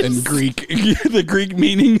 In Greek, the Greek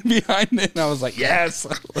meaning behind it. And I was like, yes.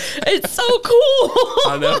 It's so cool.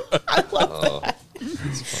 I know. I love that.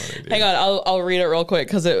 Hang on, I'll read it real quick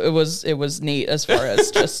because it was neat as far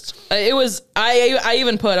as just it was. I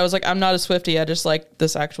even put, I was like, I'm not a Swiftie, I just like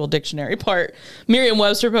this actual dictionary part.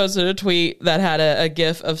 Merriam-Webster posted a tweet that had a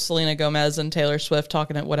gif of Selena Gomez and Taylor Swift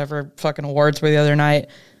talking at whatever fucking awards were the other night.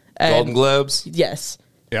 And, Golden Globes. yes,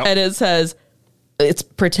 Yep. and it says, it's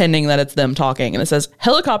pretending that it's them talking, and it says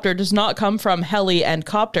helicopter does not come from heli and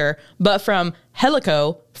copter, but from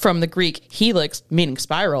helico, from the Greek helix, meaning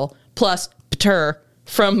spiral, plus pter,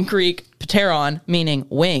 from Greek pteron, meaning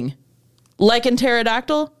wing. Like in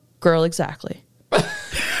pterodactyl, girl, exactly. You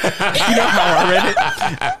know how I read it?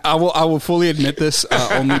 I will fully admit this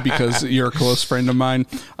only because you're a close friend of mine.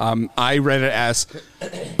 I read it as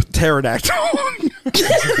pterodactyl.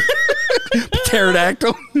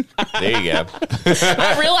 Pterodactyl. There you go.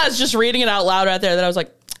 I realized just reading it out loud right there that I was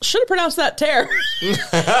like, should have pronounced that tear.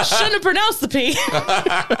 Shouldn't have pronounced the P.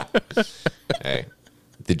 Hey,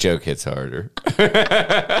 the joke hits harder.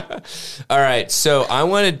 All right, so I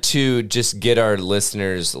wanted to just get our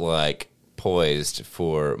listeners poised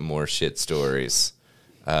for more shit stories.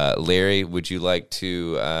 Larry, would you like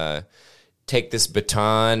to take this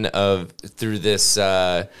baton through this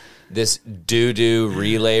this doo-doo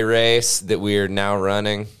relay race that we are now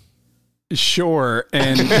running? Sure.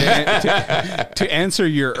 And to answer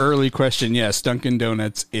your early question, yes, Dunkin'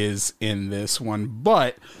 Donuts is in this one,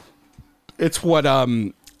 but it's what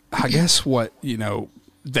I guess what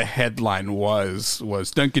the headline was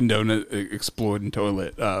Dunkin' Donut exploding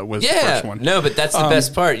toilet was the first one. No, but that's the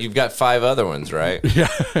best part. You've got 5 other ones, right? Yeah.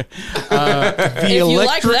 If you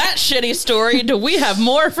like that shitty story, do we have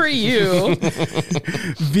more for you?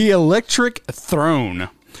 The Electric Throne.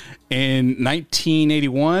 In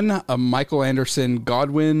 1981, Michael Anderson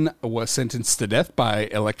Godwin was sentenced to death by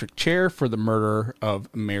electric chair for the murder of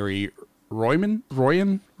Mary Royam.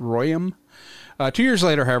 2 years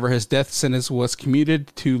later, however, his death sentence was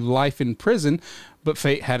commuted to life in prison, but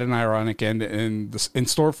fate had an ironic end in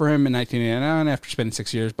store for him in 1989 after spending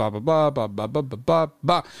 6 years, blah, blah, blah, blah, blah, blah,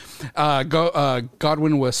 blah, blah.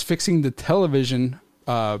 Godwin was fixing the television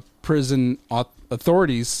prison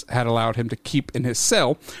authorities had allowed him to keep in his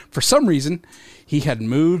cell. For some reason, he had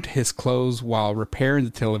moved his clothes while repairing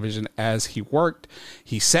the television as he worked.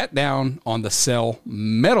 He sat down on the cell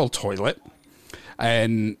metal toilet,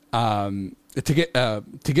 and to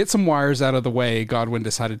get some wires out of the way, Godwin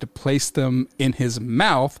decided to place them in his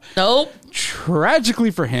mouth. Nope.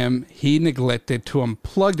 Tragically for him, he neglected to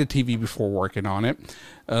unplug the TV before working on it.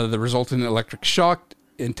 The resultant electric shock,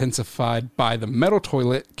 intensified by the metal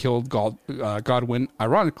toilet, killed Godwin.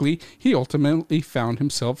 Ironically, he ultimately found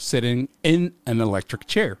himself sitting in an electric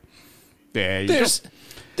chair. There's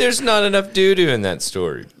not enough doo-doo in that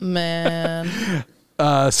story. Man.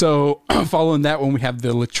 So following that one, we have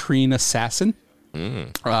the latrine assassin.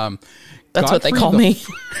 That's what they call me.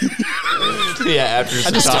 Yeah, after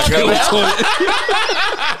some taco.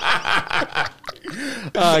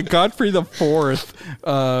 Godfrey the Fourth,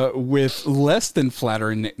 with less than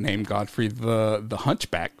flattering nickname Godfrey the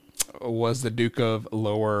Hunchback, was the Duke of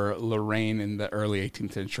Lower Lorraine in the early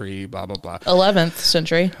 18th century. Blah blah blah. 11th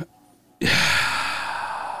century.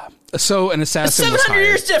 So an assassin was 700 hired.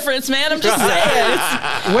 years difference, man. I'm just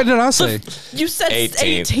saying. What did I say? You said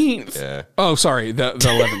 18th. Yeah. Oh, sorry, the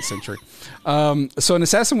 11th century. So an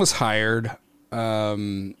assassin was hired.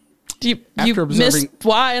 You missed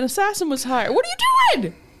why an assassin was hired. What are you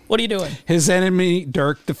doing? What are you doing? His enemy,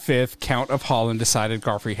 Dirk V, Count of Holland, decided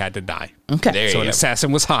Godfrey had to die. Okay. So an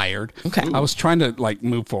assassin was hired. Okay. I was trying to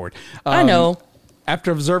move forward. I know.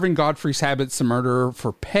 After observing Godfrey's habits, the murderer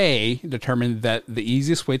for pay determined that the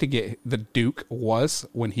easiest way to get the Duke was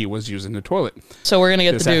when he was using the toilet. So we're going to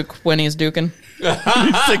get the Duke when he's duking.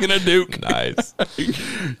 He's taking a Duke. Nice.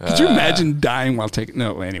 Could you imagine dying while taking...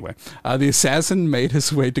 No, anyway. The assassin made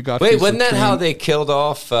his way to Godfrey's... Wait, wasn't that how they killed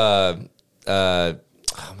off... oh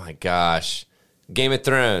my gosh. Game of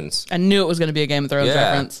Thrones. I knew it was going to be a Game of Thrones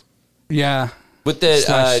reference. Yeah. With the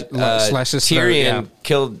slash his Tyrion throat,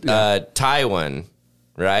 killed Tywin,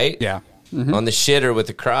 right? Yeah. On the shitter with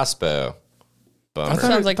the crossbow. Bummer.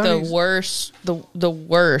 Sounds like the worst. The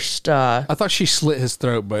worst. I thought she slit his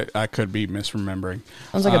throat, but I could be misremembering.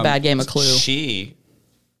 Sounds like a bad game of Clue.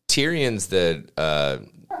 Tyrion's the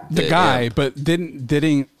guy, imp. but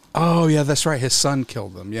didn't. Oh yeah, that's right. His son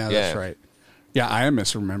killed them. Yeah, that's right. Yeah, I am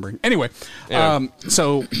misremembering. Anyway,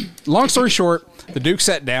 so long story short, the Duke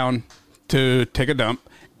sat down to take a dump,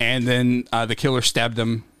 and then the killer stabbed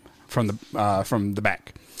him from the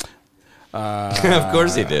back. Of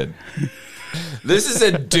course he did. This is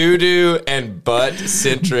a doo-doo and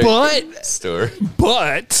butt-centric story.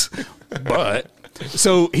 But,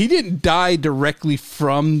 so he didn't die directly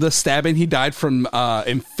from the stabbing. He died from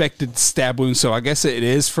infected stab wounds. So I guess it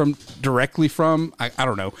is directly from, I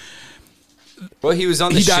don't know. Well, he was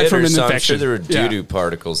on the shitter, so I'm sure there were doo-doo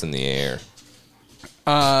particles in the air.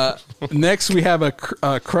 Next, we have a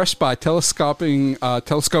crushed by telescoping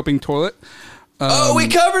toilet. We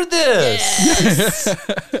covered this. Yes.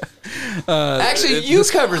 Actually, you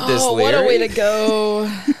covered this, Larry. What a way to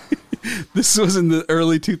go. This was in the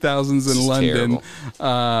early 2000s in London.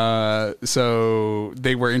 So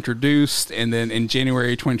they were introduced, and then in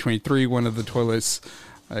January 2023, one of the toilets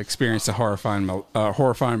experienced a horrifying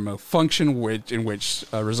malfunction, which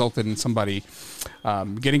resulted in somebody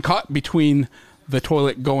getting caught between the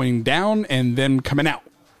toilet going down and them coming out.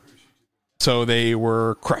 So they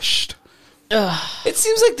were crushed. It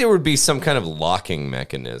seems like there would be some kind of locking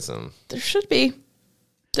mechanism. There should be.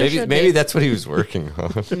 Maybe that's what he was working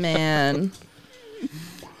on. Man.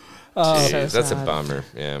 Jeez, that's a bummer.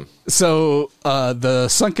 Yeah. So the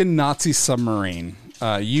sunken Nazi submarine,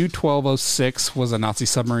 U-1206, was a Nazi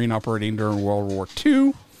submarine operating during World War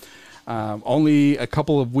II. Only a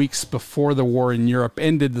couple of weeks before the war in Europe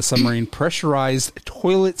ended, the submarine pressurized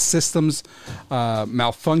toilet systems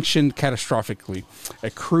malfunctioned catastrophically. A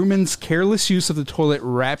crewman's careless use of the toilet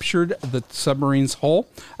ruptured the submarine's hull,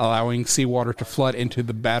 allowing seawater to flood into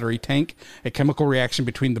the battery tank. A chemical reaction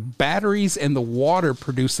between the batteries and the water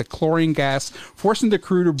produced a chlorine gas, forcing the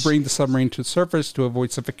crew to bring the submarine to the surface to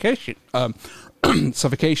avoid suffocation.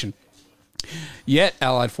 Yet,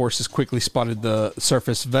 Allied forces quickly spotted the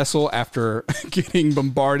surface vessel after getting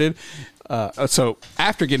bombarded.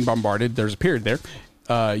 After getting bombarded, there's a period there.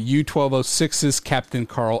 U-1206's Captain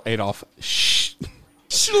Karl Adolf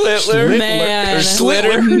Schlittler. Man.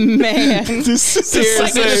 Schlitter. Man. Seriously.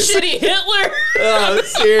 Like a shitty Hitler. Oh,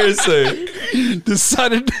 seriously.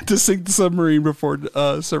 decided to sink the submarine before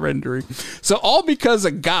surrendering. So all because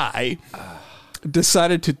a guy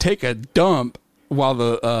decided to take a dump while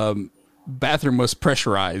the bathroom was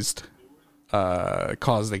pressurized,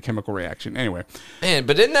 caused a chemical reaction. Anyway. Man,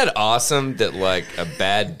 but isn't that awesome that like a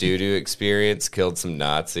bad doo-doo experience killed some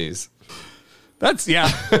Nazis? That's, yeah.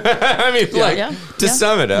 I mean, to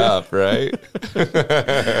sum it up, right?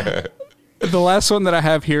 The last one that I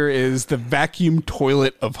have here is the vacuum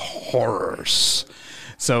toilet of horrors.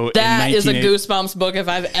 So That is a Goosebumps book if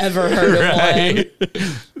I've ever heard of one.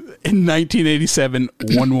 In 1987,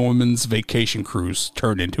 one woman's vacation cruise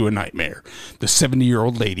turned into a nightmare. The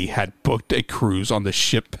 70-year-old lady had booked a cruise on the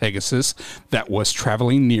ship Pegasus that was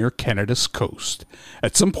traveling near Canada's coast.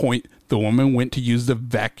 At some point, the woman went to use the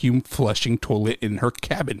vacuum flushing toilet in her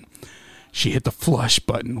cabin. She hit the flush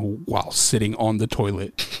button while sitting on the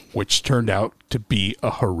toilet, which turned out to be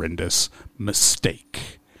a horrendous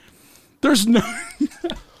mistake. There's no...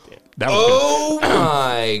 Oh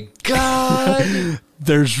my God.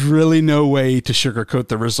 There's really no way to sugarcoat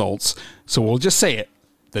the results, so we'll just say it.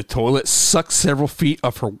 The toilet sucked several feet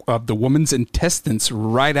of the woman's intestines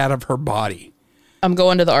right out of her body. I'm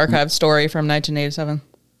going to the archive story from 1987.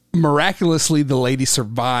 Miraculously, the lady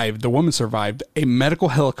survived. The woman survived. A medical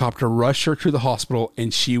helicopter rushed her to the hospital,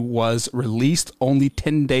 and she was released only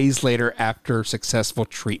 10 days later after successful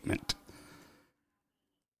treatment.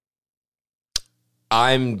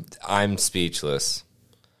 I'm speechless.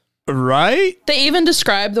 Right? They even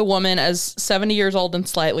describe the woman as 70 years old and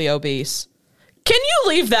slightly obese. Can you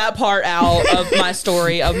leave that part out of my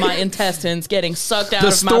story of my intestines getting sucked out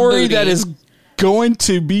of my booty? The story that is going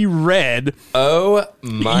to be read. Oh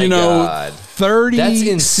my God.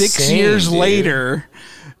 36 years later.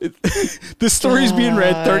 The story's being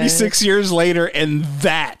read 36 years later, and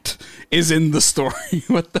that is in the story.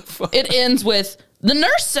 What the fuck? It ends with, the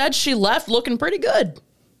nurse said she left looking pretty good.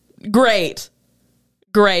 Great.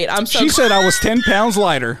 I'm so She said I was 10 pounds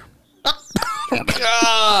lighter.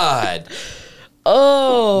 God.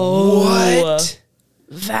 Oh. What?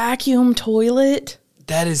 Vacuum toilet?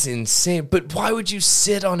 That is insane. But why would you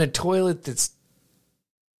sit on a toilet that's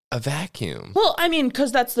a vacuum? Well, I mean,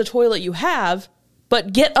 because that's the toilet you have,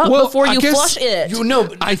 but get up before you flush it. You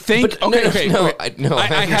know, I think... I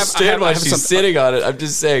understand why she's sitting on it. I'm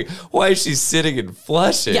just saying, why is she sitting and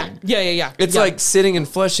flushing? Yeah. It's like sitting and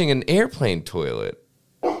flushing an airplane toilet.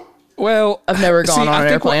 Well, I've never gone on an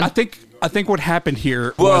airplane. I think what happened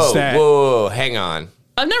here Whoa, was that... whoa, hang on.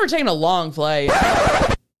 I've never taken a long flight.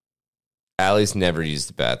 Allie's never used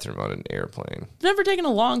the bathroom on an airplane. Never taken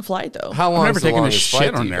a long flight, though. How long? I've never is the taken a longest shit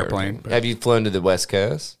flight on you've an ever airplane, taken? but- Have you flown to the West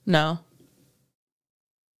Coast? No.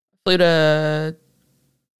 Flew to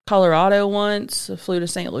Colorado once. I flew to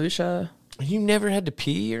St. Lucia. You never had to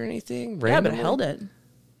pee or anything? Yeah, but randomly? I held it.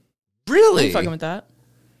 Really? I'm fucking with that.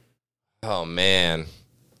 Oh, man.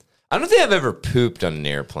 I don't think I've ever pooped on an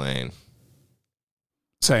airplane.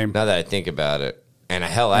 Same. Now that I think about it. And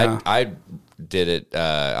hell, Yeah. I did it.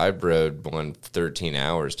 I rode 13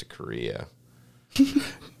 hours to Korea.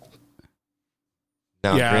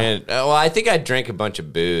 Now, Yeah. granted, well, I think I drank a bunch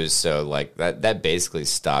of booze, so like that basically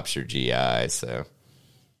stops your GI. So,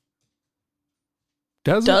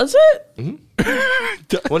 Does it?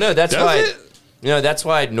 well, no, that's Does why. it? That's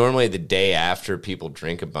why normally the day after people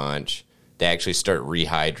drink a bunch, they actually start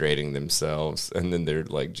rehydrating themselves, and then their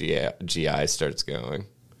like GI starts going.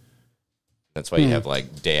 That's why you have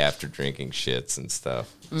like day after drinking shits and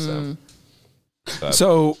stuff.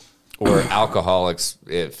 So, Or alcoholics,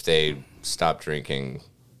 if they stop drinking,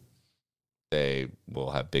 they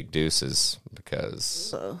will have big deuces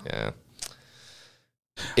because,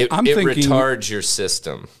 it I'm thinking- retards your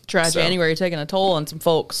system. Try So- January taking a toll on some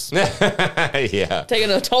folks. Yeah.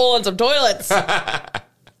 Taking a toll on some toilets.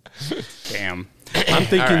 damn. I'm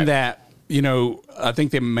thinking All right. that, I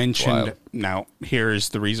think they mentioned, Wild. now here's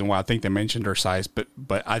the reason why I think they mentioned her size, but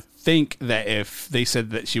I think that if they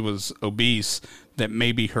said that she was obese, that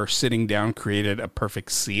maybe her sitting down created a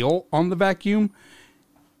perfect seal on the vacuum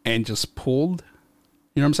and just pulled.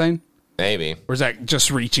 You know what I'm saying? Maybe. Or is that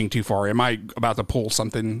just reaching too far? Am I about to pull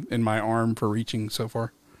something in my arm for reaching so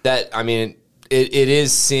far? That, I mean, it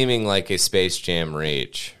is seeming like a Space Jam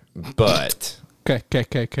reach, but... Okay.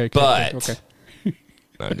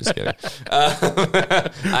 No, I'm just kidding.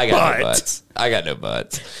 I got no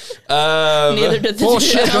butts. Neither did the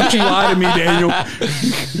Bullshit, don't you lie to me, Daniel.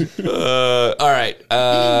 All right.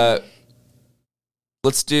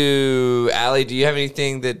 Let's do... Allie, do you have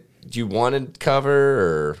anything that you want to cover,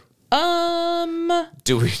 or...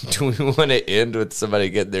 Do we want to end with somebody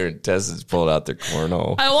getting their intestines pulled out their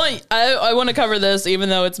cornhole? I want to cover this, even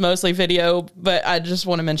though it's mostly video, but I just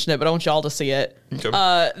want to mention it, but I want y'all to see it.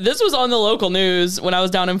 Okay. This was on the local news when I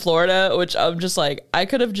was down in Florida, which I'm just like, I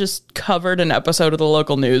could have just covered an episode of the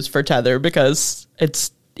local news for Tether because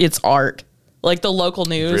it's art. Like, the local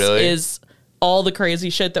news is all the crazy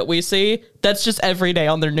shit that we see. That's just every day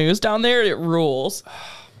on their news down there. It rules. Oh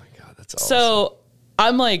my God, that's awesome. So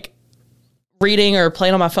I'm like reading or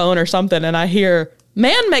playing on my phone or something, and I hear,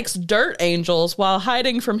 man makes dirt angels while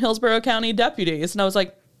hiding from Hillsborough County deputies. And I was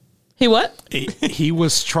like, he what? He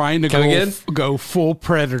was trying to go full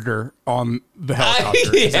Predator on the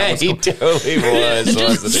helicopter. Yeah, he totally was.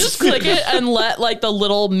 Just click it and let like the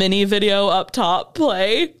little mini video up top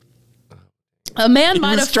play. A man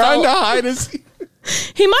might have trying to hide his...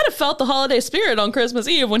 He might have felt the holiday spirit on Christmas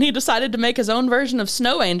Eve when he decided to make his own version of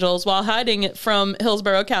snow angels while hiding it from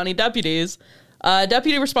Hillsborough County deputies. A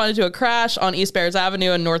deputy responded to a crash on East Bears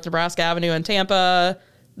Avenue and North Nebraska Avenue in Tampa.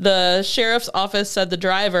 The sheriff's office said the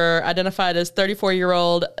driver, identified as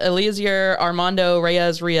 34-year-old Eliezer Armando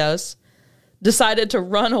Reyes Rios, decided to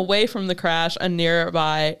run away from the crash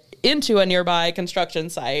into a nearby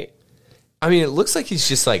construction site. I mean, it looks like he's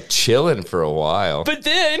just like chilling for a while. But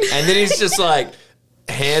then... And then he's just like...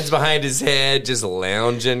 hands behind his head, just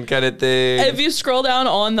lounging kind of thing. If you scroll down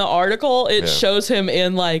on the article, it shows him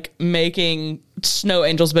in like making snow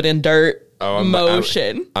angels, but in dirt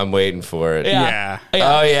motion. I'm waiting for it. Yeah.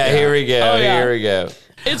 Oh yeah, here we go. Here we go.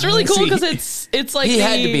 It's really cool because it's like he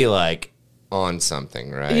had to be like on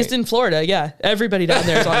something, right? He's in Florida. Yeah, everybody down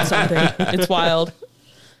there is on something. It's wild.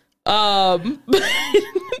 They caught him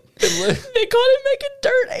making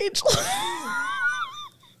dirt angel.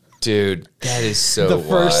 Dude, that is so the wild.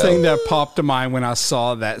 First thing that popped to mind when I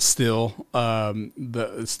saw that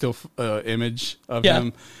image of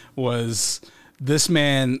him was this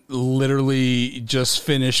man literally just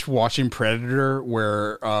finished watching Predator,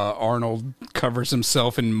 where Arnold covers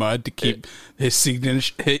himself in mud to keep his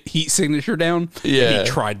heat signature down. Yeah. He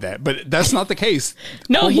tried that, but that's not the case.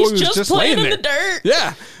 No, he's just playing in the dirt.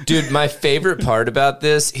 Yeah. Dude, my favorite part about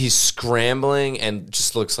this, he's scrambling and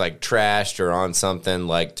just looks like trashed or on something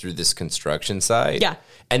like through this construction site. Yeah.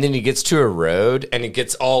 And then he gets to a road and it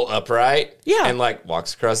gets all upright. Yeah. And like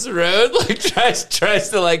walks across the road, like tries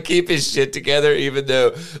to like keep his shit together, even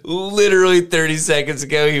though literally 30 seconds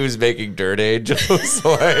ago he was making dirt angels.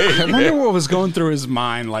 I wonder what was going through his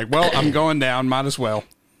mind. Like, well, I'm going down, might as well.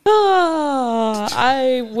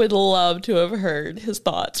 I would love to have heard his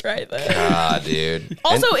thoughts right there. Ah, dude.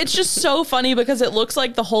 Also, it's just so funny because it looks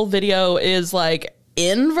like the whole video is like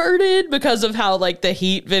inverted because of how like the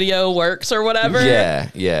heat video works or whatever.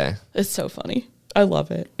 Yeah. It's so funny. I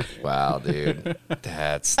love it. Wow, dude.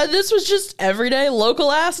 That's... This was just everyday local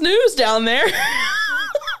ass news down there.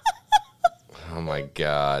 Oh my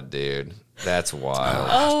God, dude. That's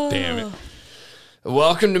wild. Damn it.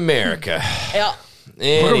 Welcome to America. Yeah.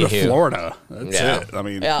 Welcome to Anywho. Florida. That's it. I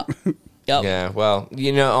mean, Yeah. Yep. Yeah, well,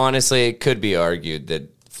 honestly, it could be argued that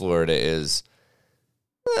Florida is...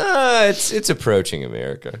 it's approaching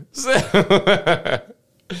America.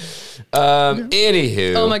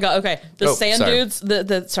 Anywho. Oh my God. Okay. The sand sorry.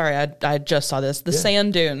 dunes. Sorry, I just saw this. The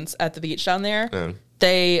sand dunes at the beach down there.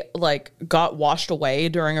 They like got washed away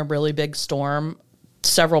during a really big storm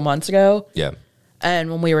several months ago. Yeah.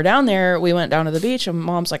 And when we were down there, we went down to the beach, and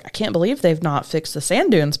Mom's like, I can't believe they've not fixed the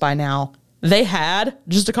sand dunes by now. They had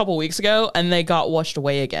just a couple weeks ago, and they got washed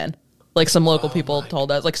away again. Like some local people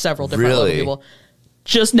told us, like several different local people.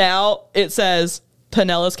 Just now, it says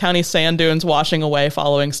Pinellas County sand dunes washing away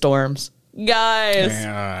following storms. Guys,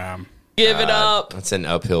 give it up. That's an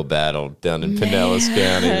uphill battle down in Pinellas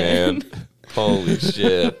County, man. Holy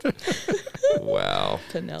shit. Wow.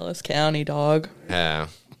 Pinellas County, dog. Yeah.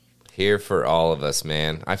 Here for all of us,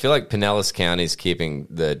 man. I feel like Pinellas County's keeping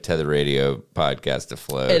the Tether Radio podcast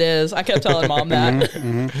afloat. It is. I kept telling Mom that.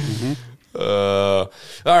 All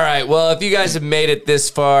right. Well, if you guys have made it this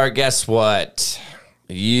far, guess what?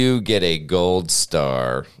 you get a gold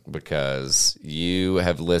star because you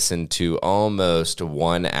have listened to almost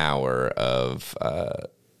 1 hour of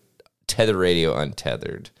Tether Radio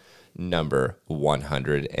Untethered, number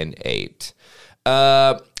 108.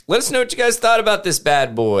 Let us know what you guys thought about this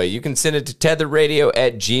bad boy. You can send it to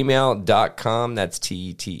tetherradio@gmail.com. That's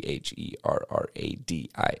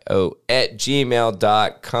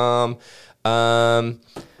tetherradio@gmail.com.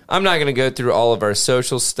 I'm not going to go through all of our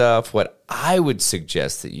social stuff. What I would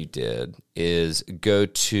suggest that you did is go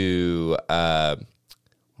to, let's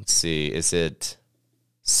see, is it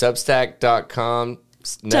substack.com?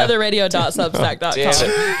 No. Tetherradio.substack.com.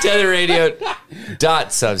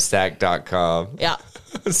 Tetherradio.substack.com. Yeah.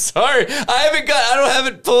 Sorry, I don't have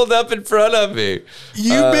it pulled up in front of me.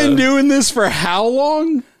 You've been doing this for how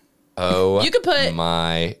long? Oh, You could put just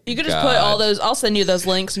put all those. I'll send you those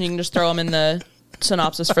links, and you can just throw them in the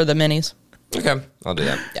synopsis for the minis. Okay, I'll do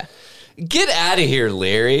that. Yeah. Get out of here,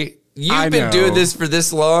 Larry. I You've been know. doing this for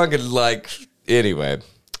this long, and anyway,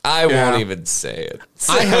 I won't even say it.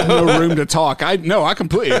 So- I have no room to talk. I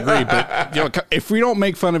completely agree. But if we don't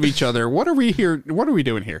make fun of each other, what are we here? What are we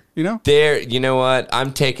doing here? You know? you know what?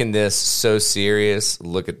 I'm taking this so serious.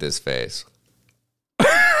 Look at this face.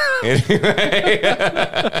 Anyway,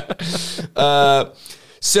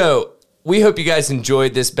 so we hope you guys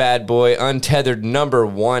enjoyed this bad boy, Untethered number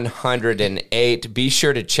 108. Be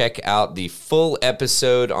sure to check out the full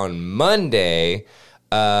episode on Monday.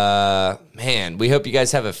 Man, we hope you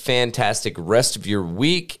guys have a fantastic rest of your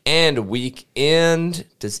week and weekend.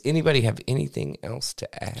 Does anybody have anything else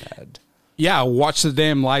to add? Yeah, watch the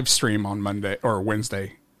damn live stream on Monday or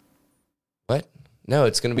Wednesday. What? No,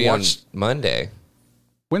 it's going to be on Monday.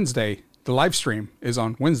 Wednesday. The live stream is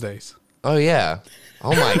on Wednesdays. Oh, yeah.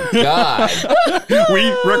 Oh, my God. We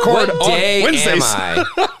record What on day Wednesdays. am I?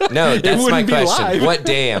 No, that's my wouldn't be question. live. What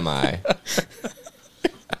day am I?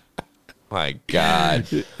 My God.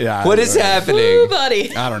 Yeah. What is happening? Ooh,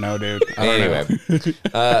 buddy. I don't know, dude. I don't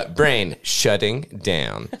Anyway, brain shutting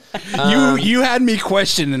down. You had me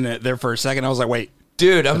questioning it there for a second. I was like, wait.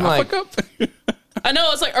 Dude, I'm like, Fuck up. I know.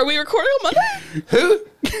 It's like, are we recording on Monday?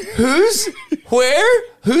 who's, where?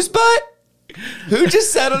 Whose butt? Who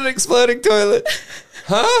just sat on an exploding toilet?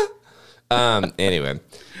 Huh? Anyway.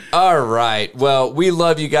 All right. Well, we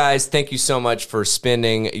love you guys. Thank you so much for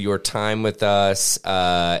spending your time with us.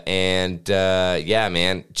 Yeah,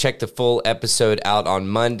 man, check the full episode out on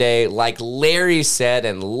Monday. Like Larry said,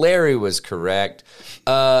 and Larry was correct,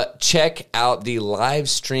 check out the live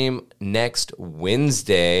stream next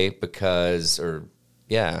Wednesday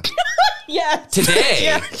Yes.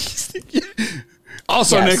 today.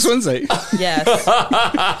 Also Yes. next Wednesday. Yes.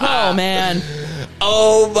 Oh, man.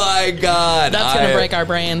 Oh, my God. That's going to break our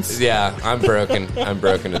brains. Yeah, I'm broken. I'm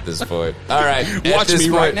broken at this point. All right. at Watch this me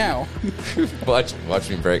point- right now. Watch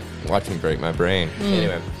me break my brain.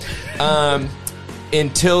 Anyway,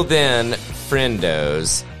 until then,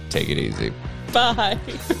 friendos, take it easy. Bye.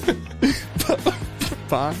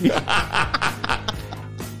 Bye.